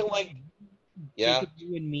too. Jacob, Yeah. Jacob,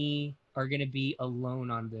 you and me are gonna be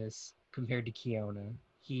alone on this compared to Keona.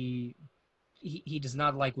 He does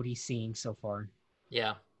not like what he's seeing so far.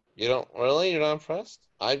 Yeah. You're not impressed?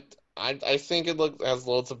 I think it has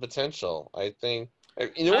loads of potential. I think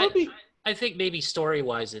I think maybe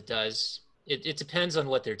story-wise it does. It depends on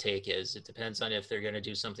what their take is. It depends on if they're going to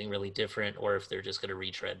do something really different or if they're just going to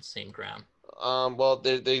retread the same ground. Well,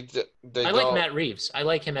 they I like Matt Reeves. I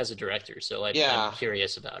like him as a director, so I'm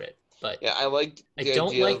curious about it. But yeah, I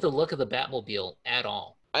don't like the look of the Batmobile at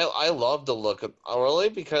all. I love the look of really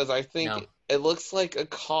because I think it looks like a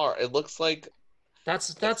car. It looks like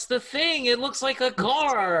that's the thing. It looks like a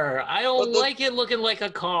car. I don't like it looking like a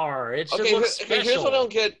car. It should look special. Here's what I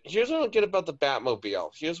don't get. Here's what I don't get about the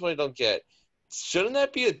Batmobile. Here's what I don't get. Shouldn't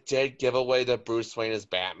that be a dead giveaway that Bruce Wayne is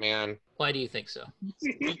Batman? Why do you think so?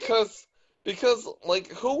 Because like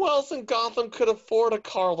who else in Gotham could afford a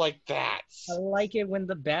car like that? I like it when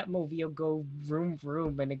the Batmobile go vroom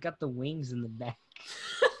vroom and it got the wings in the back.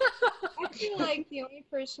 I feel like the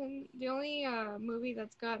only movie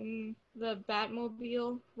that's gotten the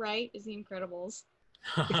Batmobile right is The Incredibles.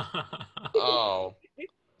 Oh.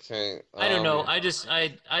 Okay. I don't know. I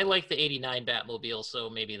like the '89 Batmobile, so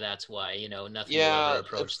maybe that's why, nothing will ever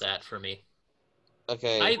approach that for me.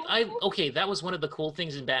 Okay. Okay, that was one of the cool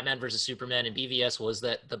things in Batman vs Superman and BVS was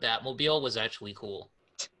that the Batmobile was actually cool.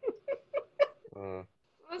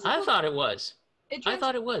 I thought it was. I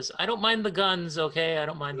thought it was. I don't mind the guns, okay? I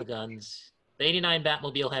don't mind the guns. The '89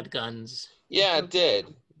 Batmobile had guns. Yeah, it did.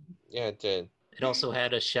 It also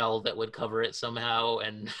had a shell that would cover it somehow,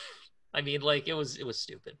 and I mean, like, it was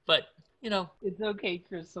stupid. But, It's okay,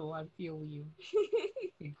 Crystal. I feel you.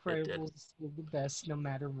 Incredibles is still the best no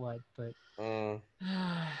matter what, but... I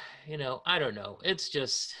don't know. It's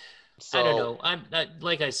just... I don't know.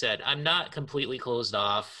 Like I said, I'm not completely closed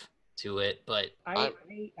off to it, but... I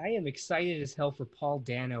am excited as hell for Paul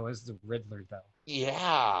Dano as the Riddler, though.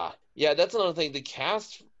 Yeah, that's another thing. The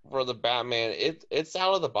cast for the Batman, it's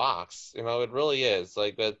out of the box. It really is.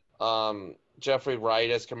 Like with Jeffrey Wright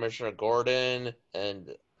as Commissioner Gordon,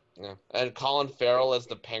 and Colin Farrell as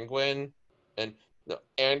the Penguin, and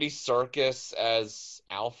Andy Serkis as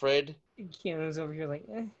Alfred. Keanu's over here like,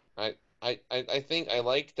 eh. I think I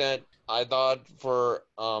like that. I thought for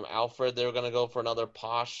Alfred they were gonna go for another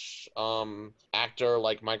posh actor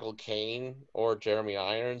like Michael Caine or Jeremy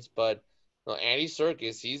Irons, but Andy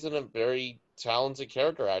Serkis, he's a very talented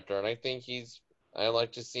character actor, and I think I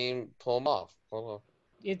like to see him pull him off.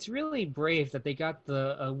 It's really brave that they got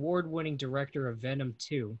the award-winning director of Venom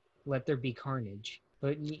 2, Let There Be Carnage.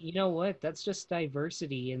 But you know what? That's just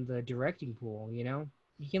diversity in the directing pool, You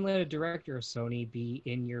can let a director of Sony be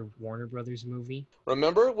in your Warner Brothers movie.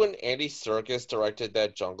 Remember when Andy Serkis directed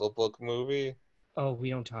that Jungle Book movie? Oh,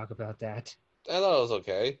 we don't talk about that. I thought it was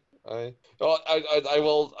okay. I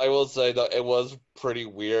will say that it was pretty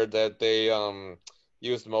weird that they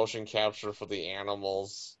used motion capture for the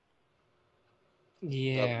animals.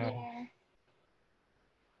 Yeah.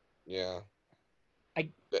 Yeah.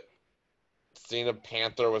 Seeing a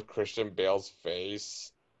panther with Christian Bale's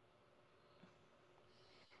face.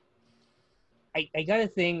 I got a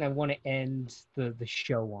thing I want to end the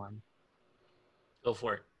show on. Go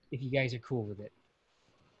for it. If you guys are cool with it.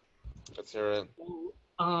 Let's hear it.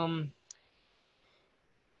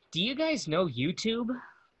 Do you guys know YouTube?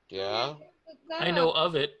 Yeah. I know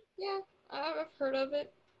of it. Yeah, I've heard of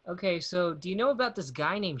it. Okay, so do you know about this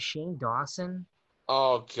guy named Shane Dawson?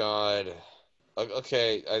 Oh God.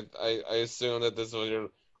 Okay, I assume that this was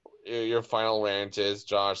your final rant is,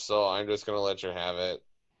 Josh. So I'm just gonna let you have it.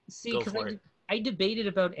 See, because I debated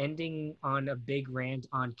about ending on a big rant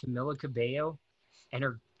on Camila Cabello and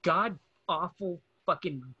her god awful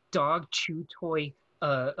fucking dog chew toy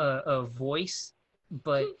voice.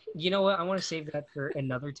 But you know what? I want to save that for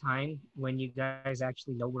another time when you guys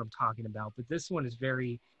actually know what I'm talking about. But this one is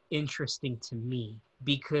very interesting to me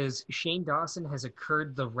because Shane Dawson has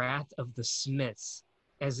incurred the wrath of the Smiths,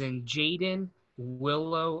 as in Jaden,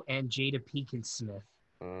 Willow, and Jada Pinkett Smith.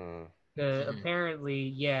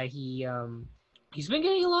 Apparently, yeah, he's been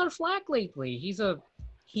getting a lot of flack lately.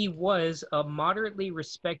 He was a moderately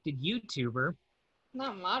respected YouTuber.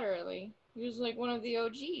 Not moderately. He was like one of the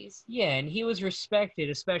OGs. Yeah, and he was respected,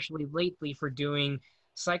 especially lately, for doing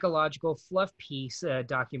psychological fluff piece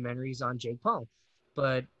documentaries on Jake Paul.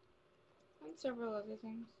 But And several other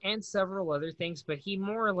things. And several other things, but he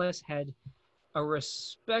more or less had a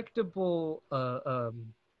respectable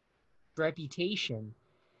reputation,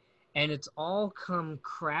 and it's all come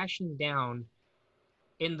crashing down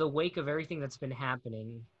in the wake of everything that's been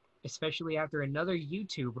happening, especially after another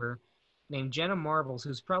YouTuber named Jenna Marbles,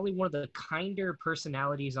 who's probably one of the kinder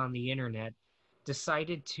personalities on the internet,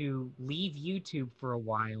 decided to leave YouTube for a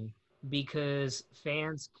while because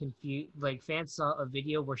fans saw a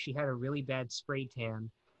video where she had a really bad spray tan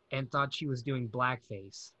and thought she was doing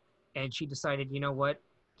blackface. And she decided, you know what?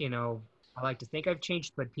 I like to think I've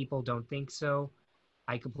changed, but people don't think so.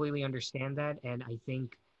 I completely understand that, and I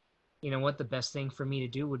think, you know what, the best thing for me to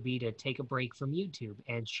do would be to take a break from YouTube,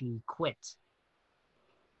 and she quit.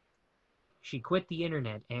 She quit the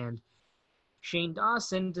internet, and Shane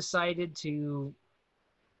Dawson decided to,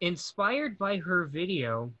 inspired by her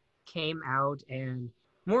video, came out and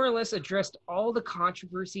more or less addressed all the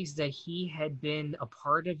controversies that he had been a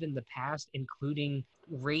part of in the past, including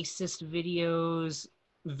racist videos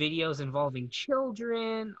involving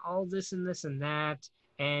children, all this and this and that,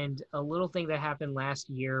 and a little thing that happened last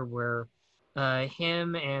year where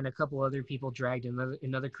him and a couple other people dragged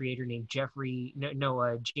another creator named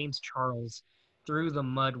James Charles through the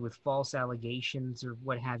mud with false allegations or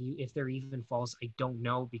what have you. If they're even false, I don't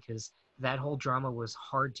know, because that whole drama was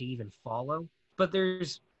hard to even follow. But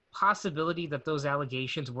there's possibility that those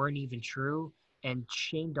allegations weren't even true, and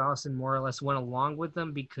Shane Dawson more or less went along with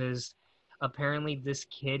them because apparently this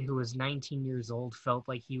kid who was 19 years old felt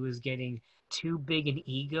like he was getting too big an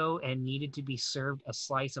ego and needed to be served a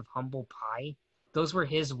slice of humble pie. Those were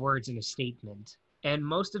his words in a statement. And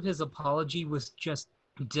most of his apology was just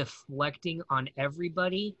deflecting on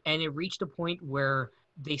everybody, and it reached a point where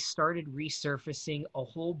they started resurfacing a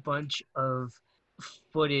whole bunch of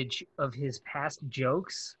footage of his past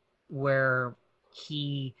jokes where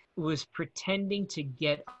he was pretending to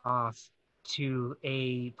get off to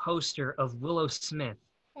a poster of Willow Smith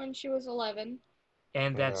when she was 11.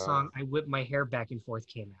 And that song, I Whip My Hair Back and Forth,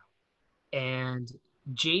 came out. And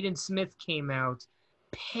Jaden Smith came out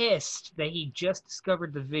pissed that he just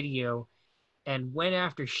discovered the video and went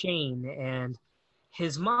after Shane. And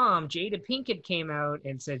his mom, Jada Pinkett, came out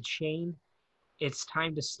and said, Shane, it's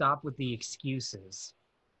time to stop with the excuses.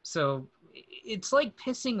 So it's like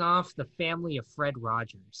pissing off the family of Fred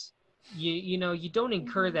Rogers. You don't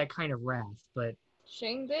incur that kind of wrath, but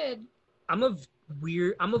Shane did. I'm of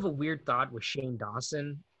a weird thought with Shane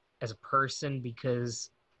Dawson as a person, because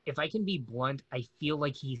if I can be blunt, I feel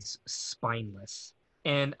like he's spineless.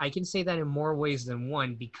 And I can say that in more ways than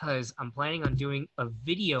one, because I'm planning on doing a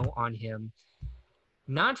video on him,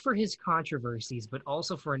 not for his controversies, but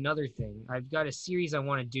also for another thing. I've got a series I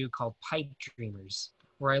want to do called Pipe Dreamers,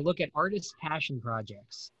 where I look at artists' passion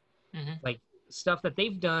projects, like stuff that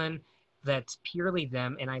they've done that's purely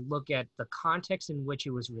them, and I look at the context in which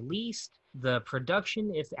it was released, the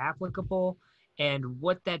production, if applicable, and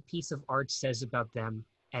what that piece of art says about them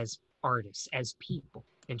as artists, as people.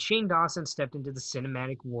 And Shane Dawson stepped into the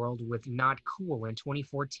cinematic world with Not Cool in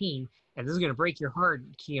 2014, and this is going to break your heart,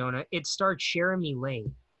 Kiona. It starred Jeremy Lay.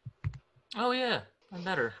 Oh, yeah. I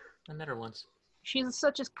met her once. She's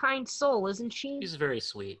such a kind soul, isn't she? She's very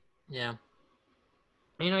sweet. Yeah.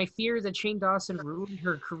 And I fear that Shane Dawson ruined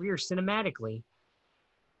her career cinematically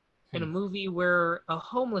in a movie where a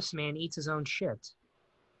homeless man eats his own shit.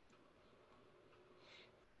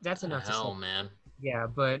 That's enough to say. Man. Yeah,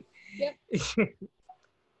 but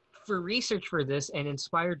for research for this and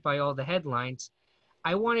inspired by all the headlines,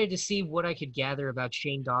 I wanted to see what I could gather about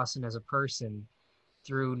Shane Dawson as a person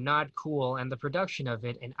through Not Cool and the production of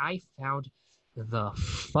it, and I found the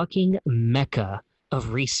fucking mecca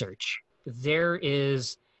of research. There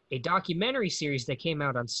is a documentary series that came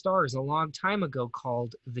out on Starz a long time ago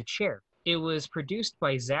called The Chair. It was produced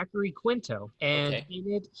by Zachary Quinto, and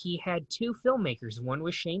in it he had two filmmakers. One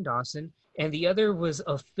was Shane Dawson, and the other was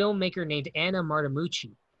a filmmaker named Anna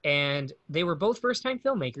Martimucci. And they were both first-time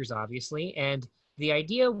filmmakers, obviously, and the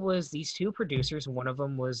idea was these two producers, one of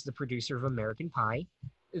them was the producer of American Pie,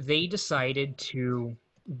 they decided to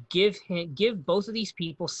give both of these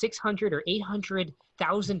people $600,000 or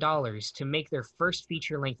 $800,000 to make their first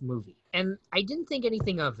feature-length movie. And I didn't think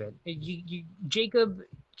anything of it. Jacob,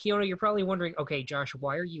 Kiona, you're probably wondering, okay, Josh,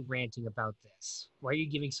 why are you ranting about this? Why are you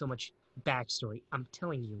giving so much backstory? I'm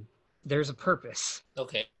telling you, there's a purpose.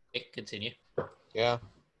 Okay, continue. Yeah.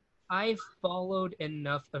 I've followed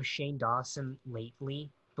enough of Shane Dawson lately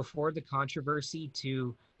before the controversy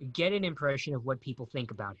to get an impression of what people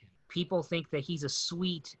think about him. people think that he's a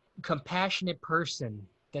sweet, compassionate person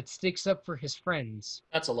that sticks up for his friends.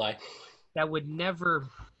 That's a lie. That would never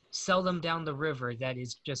sell them down the river. That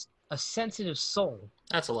is just a sensitive soul.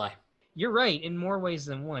 That's a lie. You're right in more ways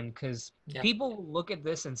than one, because Yeah. people will look at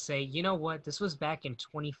this and say, you know what, this was back in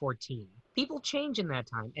 2014. People change in that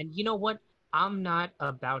time. And you know what? I'm not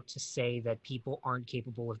about to say that people aren't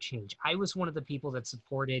capable of change. I was one of the people that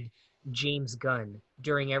supported James Gunn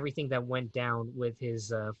during everything that went down with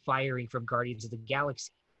his firing from Guardians of the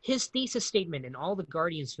Galaxy. His thesis statement in all the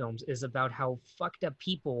Guardians films is about how fucked up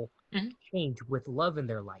people change with love in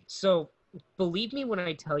their life. So believe me when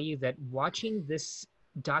I tell you that watching this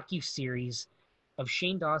docu-series of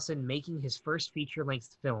Shane Dawson making his first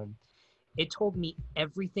feature-length film, it told me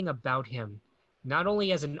everything about him, not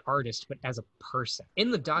only as an artist, but as a person. In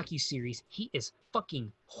the docu-series, he is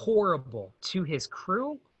fucking horrible to his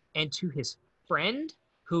crew and to his friend,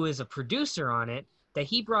 who is a producer on it, that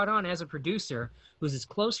he brought on as a producer, who's his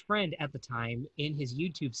close friend at the time in his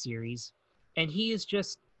YouTube series. And he is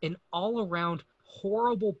just an all-around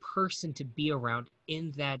horrible person to be around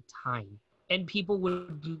in that time. And people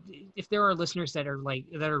would, if there are listeners that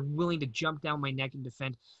are willing to jump down my neck and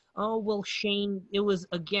defend, oh, well, Shane, it was,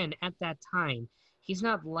 again, at that time. He's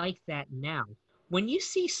not like that now. When you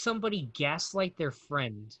see somebody gaslight their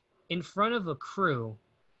friend in front of a crew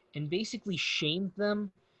and basically shame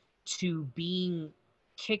them to being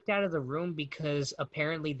kicked out of the room because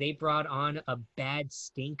apparently they brought on a bad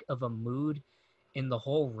stink of a mood in the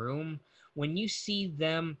whole room, when you see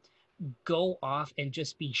them go off and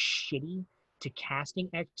just be shitty to casting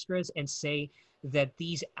extras and say that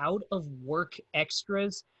these out of work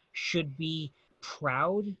extras should be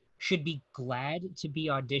proud, should be glad to be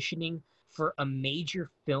auditioning for a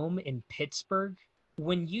major film in Pittsburgh,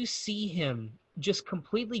 when you see him just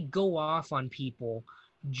completely go off on people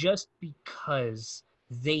just because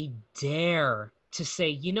they dare to say,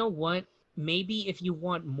 you know what, maybe if you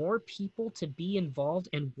want more people to be involved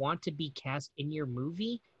and want to be cast in your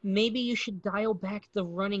movie, maybe you should dial back the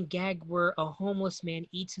running gag where a homeless man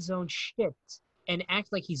eats his own shit and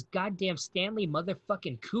act like he's goddamn Stanley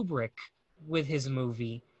motherfucking Kubrick with his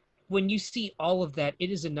movie. When you see all of that, it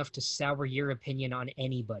is enough to sour your opinion on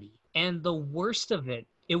anybody. And the worst of it,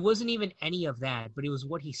 it wasn't even any of that, but it was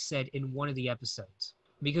what he said in one of the episodes.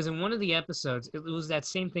 Because in one of the episodes, it was that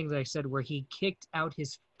same thing that I said where he kicked out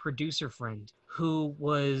his producer friend who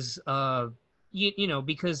was,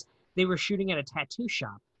 because they were shooting at a tattoo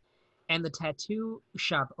shop. And the tattoo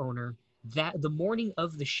shop owner, that the morning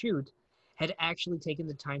of the shoot, had actually taken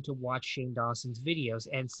the time to watch Shane Dawson's videos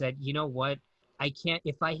and said, you know what,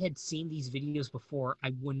 if I had seen these videos before,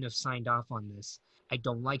 I wouldn't have signed off on this. I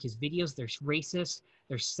don't like his videos. They're racist.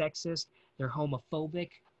 They're sexist. They're homophobic.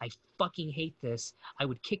 I fucking hate this. I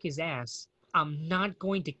would kick his ass. I'm not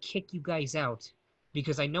going to kick you guys out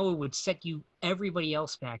because I know it would set everybody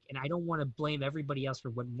else back, and I don't want to blame everybody else for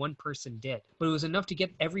what one person did. But it was enough to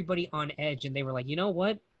get everybody on edge, and they were like, you know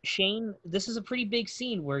what, Shane, this is a pretty big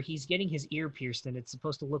scene where he's getting his ear pierced, and it's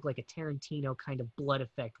supposed to look like a Tarantino kind of blood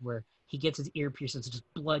effect where he gets his ear pierced and it's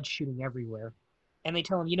just blood shooting everywhere. And they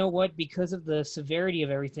tell him, you know what, because of the severity of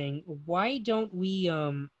everything, why don't we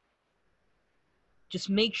just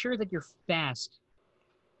make sure that you're fast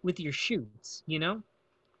with your shoots, you know?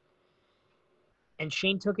 And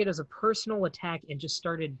Shane took it as a personal attack and just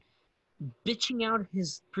started bitching out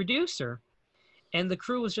his producer. And the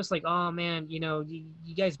crew was just like, oh man, you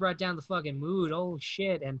guys brought down the fucking mood. Oh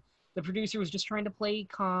shit. And the producer was just trying to play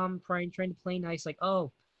calm, trying to play nice, like,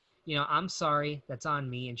 oh, I'm sorry, that's on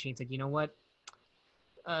me. And Shane said, you know what?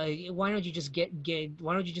 Why don't you just get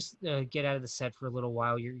out of the set for a little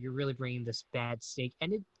while? You're really bringing this bad stink.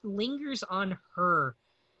 And it lingers on her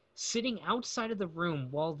sitting outside of the room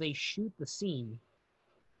while they shoot the scene.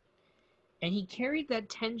 And he carried that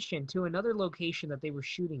tension to another location that they were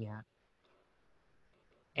shooting at.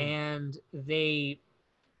 And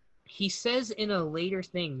he says in a later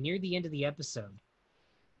thing near the end of the episode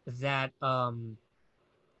that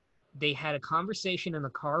they had a conversation in the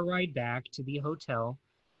car ride back to the hotel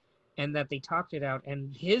and that they talked it out.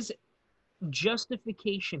 And his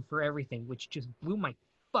justification for everything, which just blew my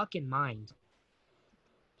fucking mind,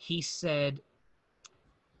 he said,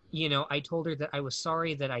 I told her that I was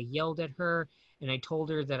sorry that I yelled at her, and I told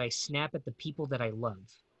her that I snap at the people that I love.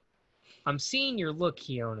 I'm seeing your look,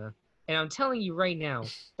 Kiona, and I'm telling you right now,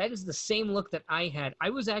 that is the same look that I had. I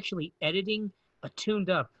was actually editing a Tuned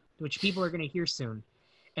Up, which people are going to hear soon,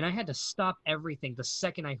 and I had to stop everything the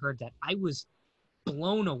second I heard that. I was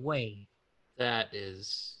blown away.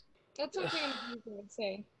 That's something I would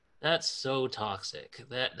say. That's so toxic.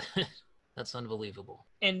 That's unbelievable.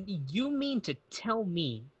 And you mean to tell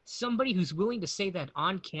me somebody who's willing to say that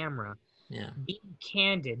on camera, being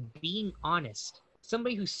candid, being honest,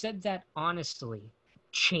 somebody who said that honestly,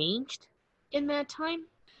 changed in that time?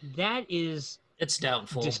 That is... It's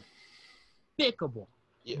doubtful. Despicable.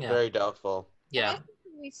 Yeah, very doubtful. Yeah. That's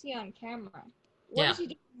what we see on camera. What is he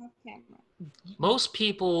doing off camera? Most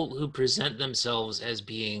people who present themselves as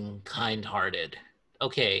being kind-hearted,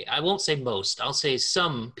 okay, I won't say most, I'll say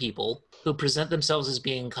some people who present themselves as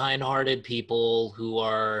being kind-hearted people who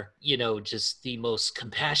are, you know, just the most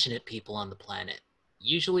compassionate people on the planet.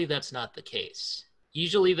 Usually that's not the case.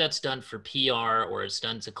 Usually that's done for PR, or it's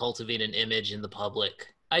done to cultivate an image in the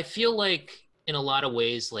public. I feel like in a lot of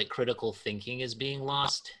ways, like, critical thinking is being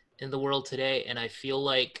lost in the world today, and I feel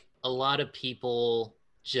like a lot of people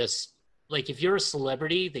just, like, if you're a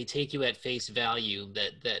celebrity, they take you at face value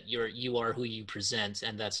that you are who you present,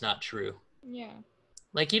 and that's not true. Yeah.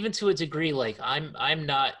 Like, even to a degree, like, I'm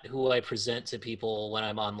not who I present to people when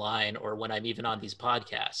I'm online or when I'm even on these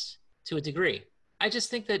podcasts, to a degree. I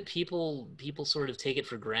just think that people sort of take it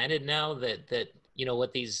for granted now that you know,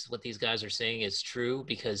 what these guys are saying is true,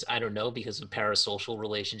 because, I don't know, because of parasocial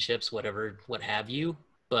relationships, whatever, what have you.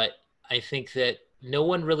 But I think that no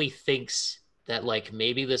one really thinks that, like,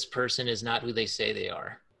 maybe this person is not who they say they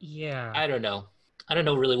are. Yeah. I don't know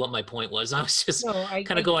really what my point was. I was just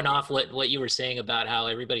kind of going off what you were saying about how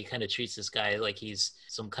everybody kind of treats this guy like he's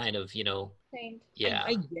some kind of, you know... Yeah.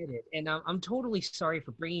 I get it. And I'm totally sorry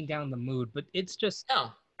for bringing down the mood, but it's just...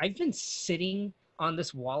 No. I've been sitting on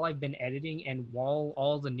this while I've been editing and while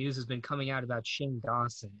all the news has been coming out about Shane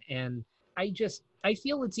Dawson. And I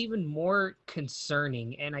feel it's even more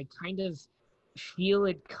concerning, and I kind of feel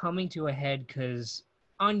it coming to a head because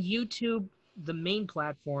on YouTube, the main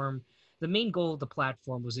goal of the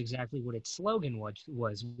platform was exactly what its slogan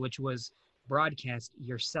was, which was broadcast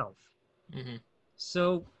yourself. Mm-hmm.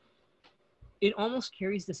 So it almost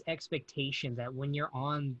carries this expectation that when you're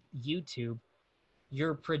on YouTube,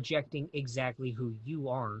 you're projecting exactly who you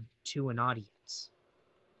are to an audience.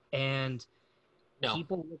 And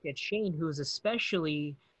people look at Shane, who is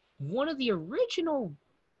especially one of the original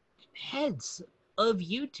heads of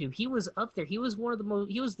YouTube. He was up there. He was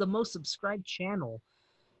the most subscribed channel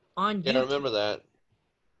on YouTube. Yeah, I remember that.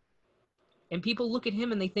 And people look at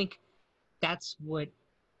him and they think, that's what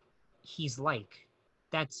he's like.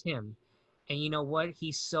 That's him. And you know what?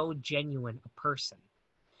 He's so genuine a person.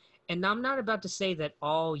 And I'm not about to say that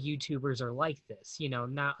all YouTubers are like this, you know,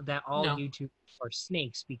 not that all YouTubers are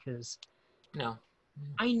snakes, because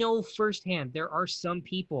I know firsthand there are some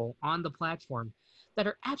people on the platform that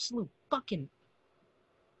are absolute fucking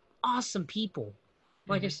awesome people.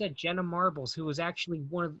 Like I said, Jenna Marbles, who was actually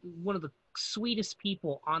one of the sweetest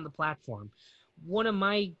people on the platform. One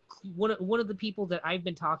of the people that I've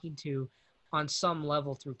been talking to on some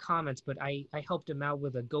level through comments, but I helped him out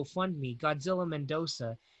with a GoFundMe, Godzilla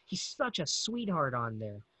Mendoza. He's such a sweetheart on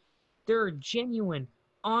there. There are genuine,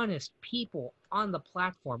 honest people on the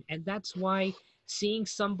platform, and that's why seeing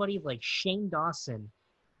somebody like Shane Dawson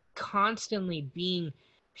constantly being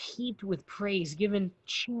heaped with praise, given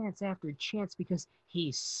chance after chance, because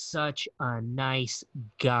he's such a nice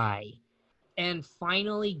guy. And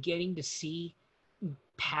finally getting to see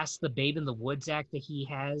past the Babe in the Woods act that he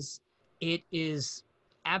has, it is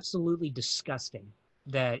absolutely disgusting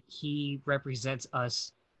that he represents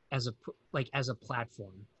us as a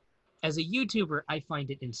platform. As a YouTuber, I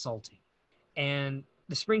find it insulting. And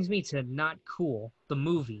this brings me to Not Cool, the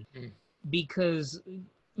movie, because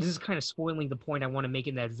this is kind of spoiling the point I want to make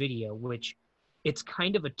in that video, which it's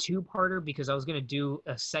kind of a two-parter, because I was going to do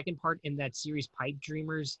a second part in that series, Pipe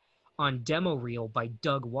Dreamers, on Demo Reel by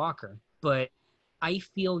Doug Walker. But I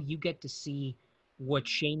feel you get to see what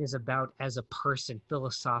Shane is about as a person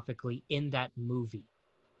philosophically in that movie.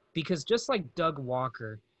 Because just like Doug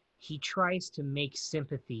Walker, he tries to make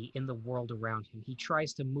sympathy in the world around him. He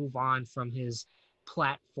tries to move on from his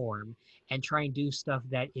platform and try and do stuff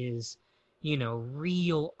that is, you know,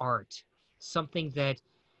 real art. Something that,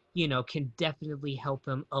 you know, can definitely help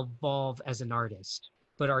him evolve as an artist.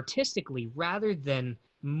 But artistically, rather than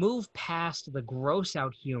move past the gross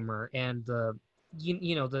out humor and the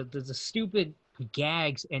stupid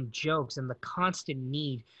gags and jokes and the constant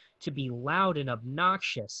need to be loud and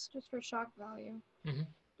obnoxious, just for shock value.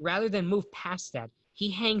 Rather than move past that, he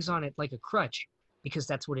hangs on it like a crutch because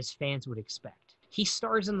that's what his fans would expect. He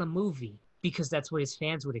stars in the movie because that's what his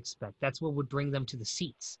fans would expect. That's what would bring them to the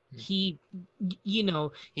seats. He's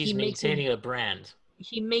maintaining a brand.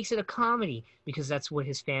 He makes it a comedy because that's what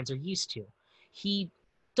his fans are used to. He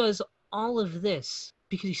does all of this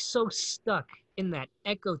because he's so stuck in that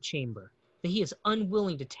echo chamber that he is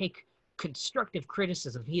unwilling to take constructive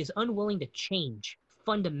criticism. He is unwilling to change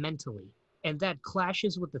fundamentally. And that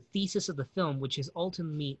clashes with the thesis of the film, which is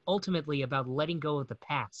ultimately about letting go of the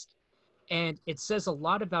past. And it says a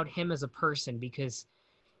lot about him as a person because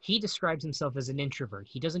he describes himself as an introvert.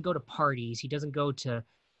 He doesn't go to parties. He doesn't go to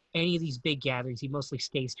any of these big gatherings. He mostly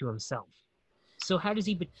stays to himself. So how does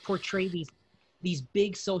he portray these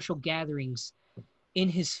big social gatherings in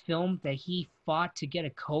his film that he fought to get a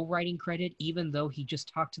co-writing credit, even though he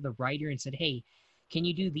just talked to the writer and said, hey, can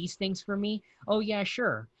you do these things for me? Oh, yeah,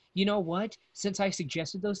 sure. You know what? Since I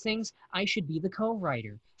suggested those things, I should be the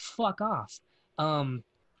co-writer. Fuck off.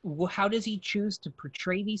 How does he choose to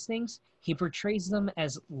portray these things? He portrays them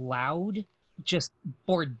as loud, just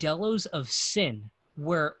bordellos of sin,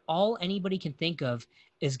 where all anybody can think of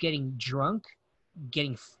is getting drunk,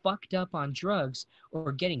 getting fucked up on drugs,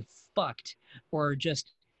 or getting fucked, or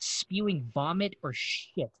just spewing vomit or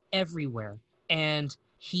shit everywhere. And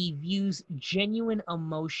he views genuine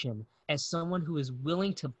emotion as someone who is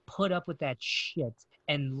willing to put up with that shit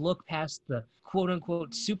and look past the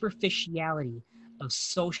quote-unquote superficiality of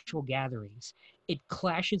social gatherings. It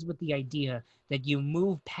clashes with the idea that you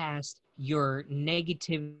move past your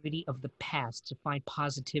negativity of the past to find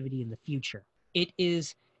positivity in the future. It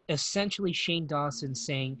is essentially Shane Dawson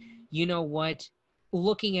saying, you know what,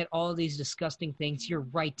 looking at all these disgusting things, you're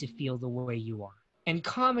right to feel the way you are. And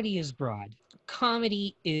comedy is broad.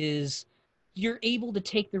 Comedy is, you're able to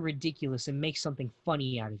take the ridiculous and make something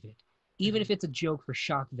funny out of it, even if it's a joke for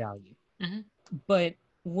shock value. But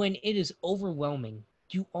when it is overwhelming,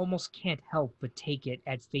 you almost can't help but take it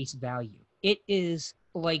at face value. It is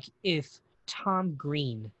like if Tom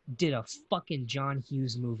Green did a fucking John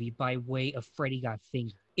Hughes movie by way of Freddy Got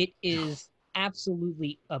Fingered. It is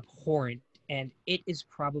absolutely abhorrent, and it is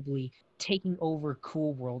probably taking over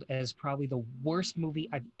Cool World as probably the worst movie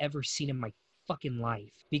I've ever seen in my fucking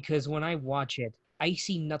life. Because when I watch it, I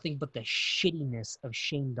see nothing but the shittiness of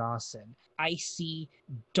Shane Dawson. I see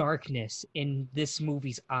darkness in this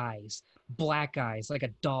movie's eyes, black eyes, like a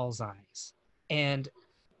doll's eyes. And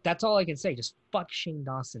that's all I can say. Just fuck Shane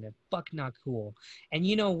Dawson and fuck Not Cool. And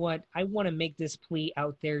you know what? I want to make this plea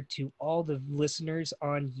out there to all the listeners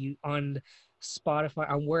on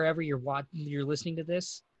Spotify, on wherever you're listening to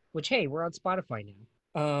this. Which, hey, we're on Spotify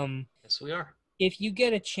now. Yes, we are. If you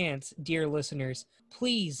get a chance, dear listeners,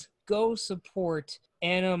 please go support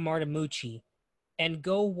Anna Martimucci and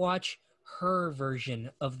go watch her version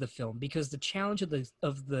of the film, because the challenge of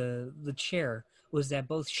the chair was that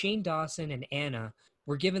both Shane Dawson and Anna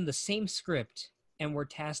were given the same script and were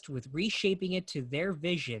tasked with reshaping it to their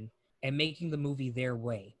vision and making the movie their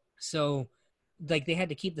way. So, like, they had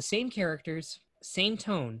to keep the same characters, same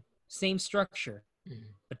tone, same structure,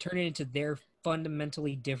 but turn it into their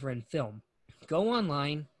fundamentally different film. Go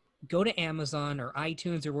online, go to Amazon or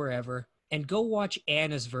iTunes or wherever, and go watch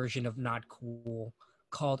Anna's version of Not Cool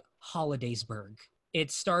called Holidaysburg.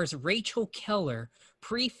 It stars Rachel Keller,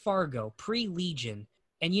 pre-Fargo, pre-Legion.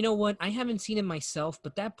 And you know what? I haven't seen it myself,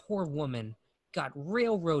 but that poor woman got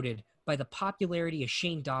railroaded by the popularity of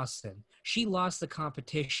Shane Dawson. She lost the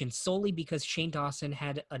competition solely because Shane Dawson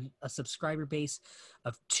had a subscriber base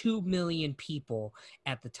of 2 million people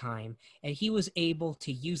at the time, and he was able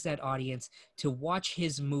to use that audience to watch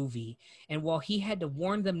his movie. And while he had to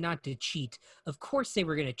warn them not to cheat, of course they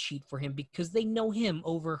were going to cheat for him because they know him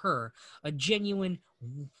over her, a genuine,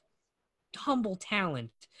 humble talent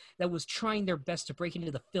that was trying their best to break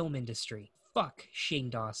into the film industry. Fuck Shane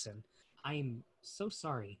Dawson. I am so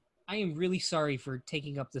sorry. I am really sorry for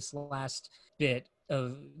taking up this last bit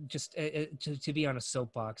of just to be on a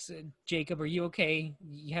soapbox. Jacob, are you okay?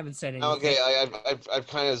 You haven't said anything. Okay, I've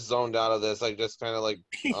kind of zoned out of this. I just kind of like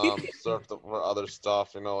surfed for other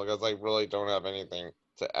stuff, because I really don't have anything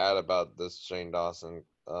to add about this Shane Dawson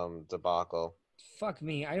debacle. Fuck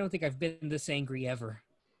me. I don't think I've been this angry ever.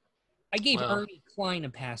 I gave Ernie Klein a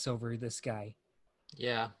pass over this guy.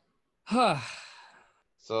 Yeah.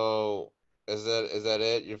 So is that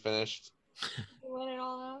it? You finished? You let it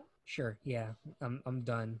all out? Sure. Yeah. I'm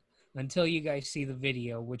done. Until you guys see the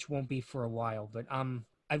video, which won't be for a while, but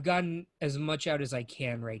I've gotten as much out as I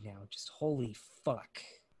can right now. Just holy fuck.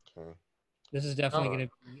 Okay. This is definitely going to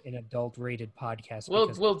be an adult-rated podcast.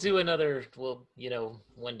 We'll do another.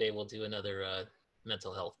 One day we'll do another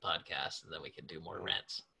mental health podcast, and then we can do more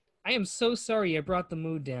rants. I am so sorry I brought the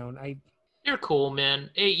mood down. You're cool, man.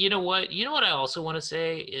 Hey, you know what? You know what I also want to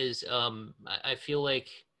say is I feel like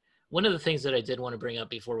one of the things that I did want to bring up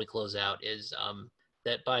before we close out is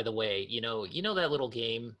that, by the way, you know that little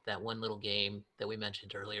game, that one little game that we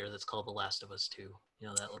mentioned earlier that's called The Last of Us 2. You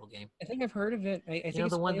know that little game? I think I've heard of it. I think it's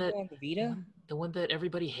the one that on the Vita? The one that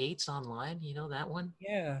everybody hates online, you know that one?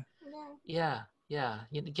 Yeah. Yeah.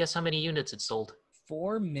 Guess how many units it sold?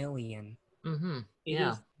 4 million. Mm-hmm. It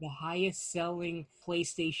is the highest selling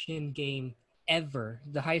PlayStation game ever.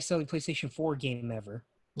 The highest selling PlayStation 4 game ever.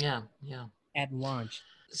 Yeah. At launch.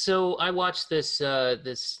 So I watched this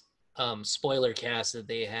spoiler cast that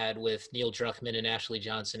they had with Neil Druckmann and Ashley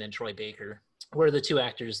Johnson and Troy Baker, where the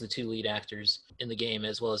two lead actors in the game,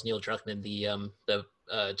 as well as Neil Druckmann, the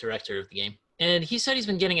director of the game. And he said he's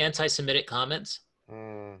been getting anti-Semitic comments,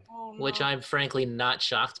 which I'm frankly not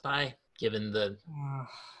shocked by, given the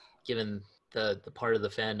part of the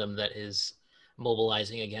fandom that is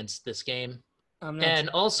mobilizing against this game. And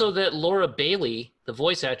also that Laura Bailey, the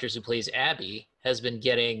voice actress who plays Abby, has been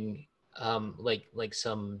getting like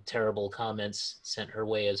some terrible comments sent her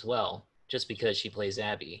way as well, just because she plays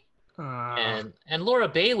Abby. And Laura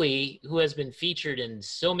Bailey, who has been featured in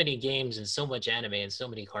so many games and so much anime and so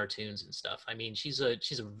many cartoons and stuff. I mean, she's a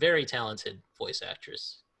very talented voice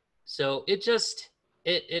actress. So it just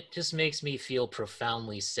makes me feel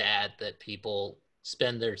profoundly sad that people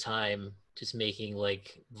spend their time just making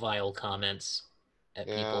like vile comments at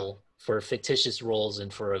people for fictitious roles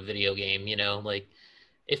and for a video game, you know, like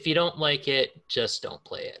if you don't like it, just don't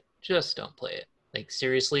play it. Just don't play it. Like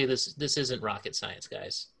seriously, this isn't rocket science,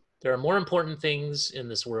 guys. There are more important things in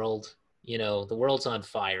this world. You know, the world's on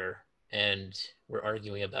fire and we're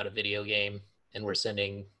arguing about a video game and we're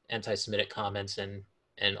sending anti-Semitic comments and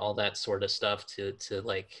all that sort of stuff to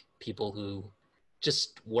like people who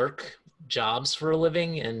just work jobs for a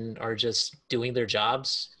living and are just doing their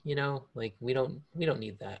jobs, you know, like we don't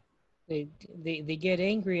need that. They get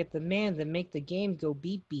angry at the man that make the game go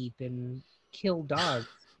beep beep and kill dogs.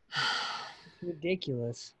 It's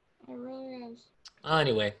ridiculous. It really is.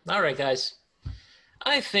 Anyway, all right, guys.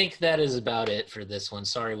 I think that is about it for this one.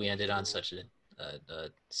 Sorry we ended on such a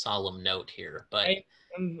solemn note here, but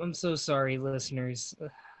I'm so sorry, listeners.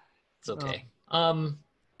 It's okay.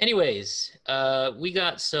 Anyways, we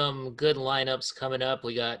got some good lineups coming up.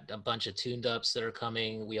 We got a bunch of tuned ups that are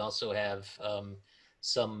coming. We also have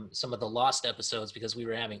some of the lost episodes because we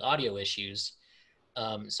were having audio issues.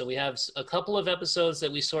 So we have a couple of episodes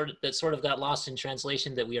that sort of got lost in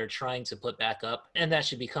translation that we are trying to put back up, and that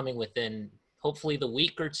should be coming within hopefully the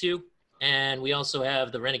week or two. And we also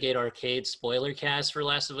have the Renegade Arcade spoiler cast for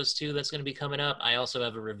Last of Us 2 that's going to be coming up. I also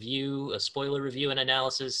have a spoiler review and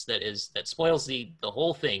analysis that spoils the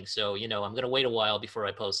whole thing. So, you know, I'm going to wait a while before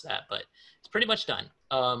I post that, but it's pretty much done.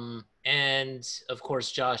 And of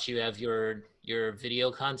course, Josh, you have your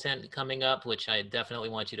video content coming up, which I definitely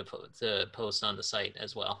want you to post on the site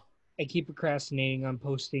as well. I keep procrastinating on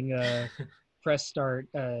posting press start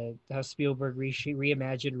how Spielberg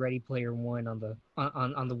reimagined Ready Player One on the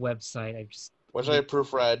website. Which I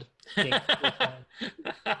proofread.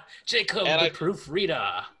 Jacob, the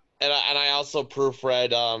proofreader. And I also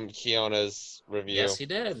proofread Kiona's review. Yes, he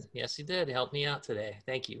did. He helped me out today.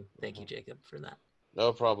 Thank you, Jacob, for that.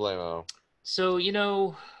 No problemo. So, you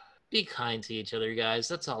know, be kind to each other, guys.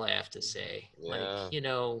 That's all I have to say. Yeah. Like, you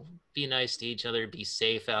know, be nice to each other. Be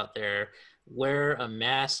safe out there. Wear a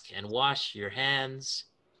mask and wash your hands.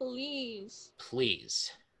 Please.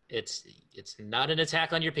 It's not an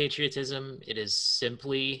attack on your patriotism. It is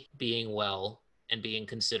simply being well and being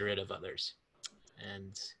considerate of others.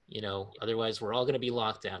 And, you know, otherwise we're all going to be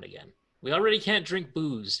locked down again. We already can't drink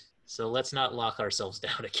booze, so let's not lock ourselves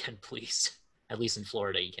down again, please. At least in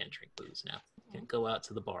Florida, you can't drink booze now. You can't go out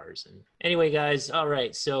to the bars. And anyway, guys, all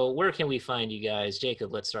right, so where can we find you guys?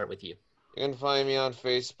 Jacob, let's start with you. You can find me on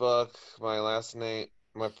Facebook.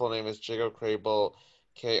 My full name is Jacob Krehbiel,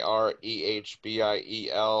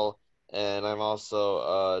 Krehbiel, and I'm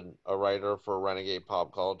also a writer for Renegade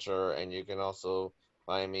Pop Culture, and you can also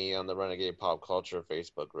find me on the Renegade Pop Culture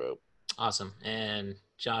Facebook group. Awesome. And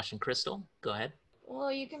Josh and Crystal, go ahead.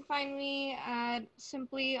 Well, you can find me at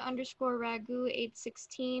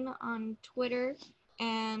simply_ragu816 on Twitter,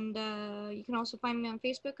 and you can also find me on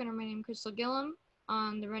Facebook under my name, Crystal Gillum,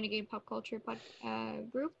 on the Renegade Pop Culture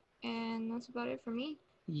group, and that's about it for me.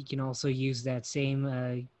 You can also use that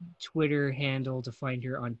same Twitter handle to find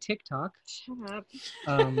her on TikTok. Shut up.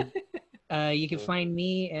 You can find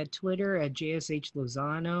me at Twitter at JSH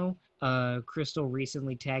Lozano. Crystal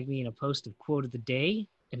recently tagged me in a post of Quote of the Day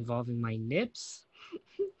involving my nips.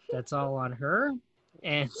 That's all on her.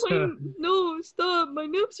 And no, stop! My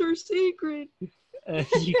nips are sacred.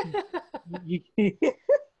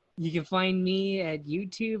 You can find me at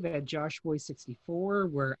YouTube at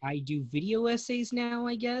JoshBoy64, where I do video essays now,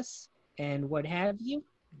 I guess, and what have you.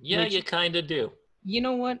 Yeah, you kind of do. You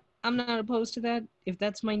know what? I'm not opposed to that. If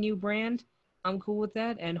that's my new brand, I'm cool with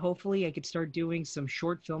that. And hopefully I could start doing some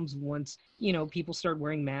short films once, people start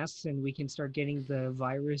wearing masks and we can start getting the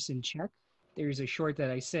virus in check. There's a short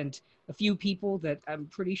that I sent a few people that I'm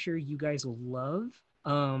pretty sure you guys will love.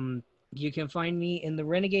 You can find me in the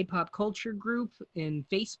Renegade Pop Culture group in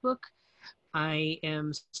Facebook. I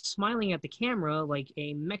am smiling at the camera like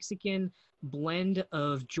a Mexican blend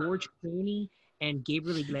of George Clooney and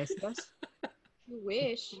Gabriel Iglesias. You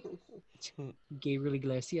wish. Gabriel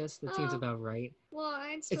Iglesias, that seems Oh, about right. well,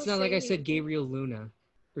 I'd still It's not say like I you- said Gabriel Luna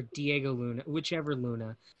or Diego Luna, whichever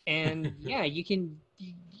Luna. And yeah, you can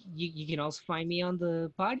also find me on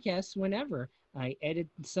the podcast whenever. I edit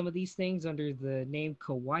some of these things under the name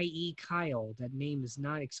Kawaii Kyle. That name is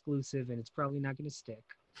not exclusive and it's probably not going to stick.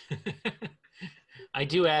 I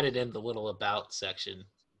do add it in the little about section.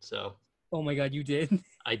 So Oh my god, you did?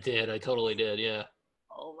 I did. I totally did. Yeah.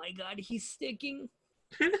 Oh my god, he's sticking.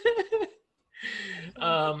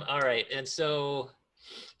 All right. And so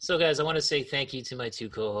guys, I want to say thank you to my two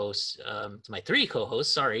co-hosts, to my three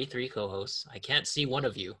co-hosts. Sorry, three co-hosts. I can't see one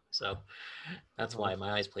of you, so that's why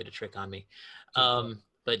my eyes played a trick on me.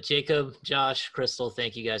 But Jacob, Josh, Crystal,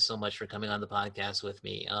 thank you guys so much for coming on the podcast with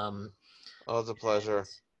me. Oh, it's a pleasure.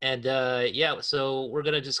 And yeah, so we're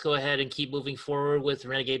going to just go ahead and keep moving forward with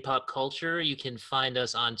Renegade Pop Culture. You can find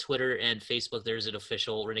us on Twitter and Facebook. There's an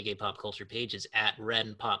official Renegade Pop Culture page. It's at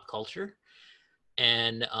Ren Pop Culture,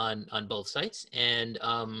 and on both sites. And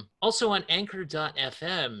also on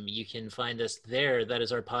Anchor.fm, you can find us there. That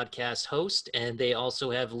is our podcast host. And they also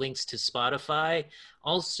have links to Spotify.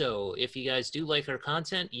 Also, if you guys do like our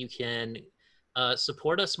content, you can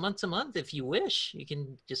support us month to month if you wish. You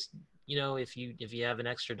can just... if you have an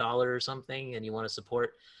extra dollar or something and you want to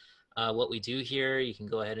support what we do here, you can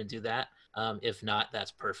go ahead and do that. If not,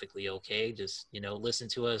 that's perfectly okay. Just, listen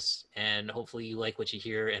to us, and hopefully you like what you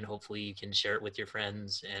hear, and hopefully you can share it with your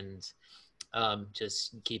friends, and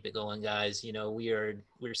just keep it going, guys.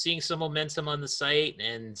 We're seeing some momentum on the site,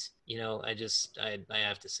 and, I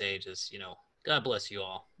have to say, just, God bless you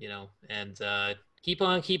all, and keep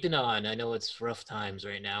on keeping on. I know it's rough times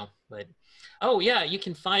right now, but oh yeah, you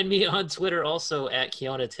can find me on Twitter also at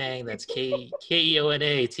Keona Tang. That's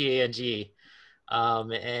KeonaTang.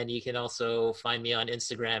 And you can also find me on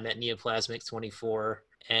Instagram at Neoplasmic24.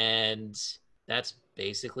 And that's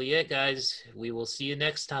basically it, guys. We will see you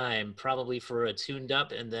next time, probably for a tuned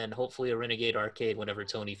up and then hopefully a Renegade Arcade whenever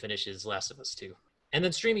Tony finishes Last of Us 2. And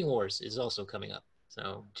then Streaming Wars is also coming up.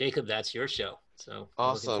 So Jacob, that's your show. So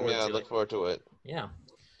awesome. Yeah, look forward to it. Yeah.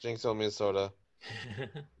 Drink some Minnesota.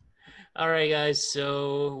 All right, guys.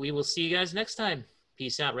 So we will see you guys next time.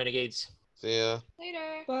 Peace out, Renegades. See ya.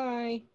 Later. Bye.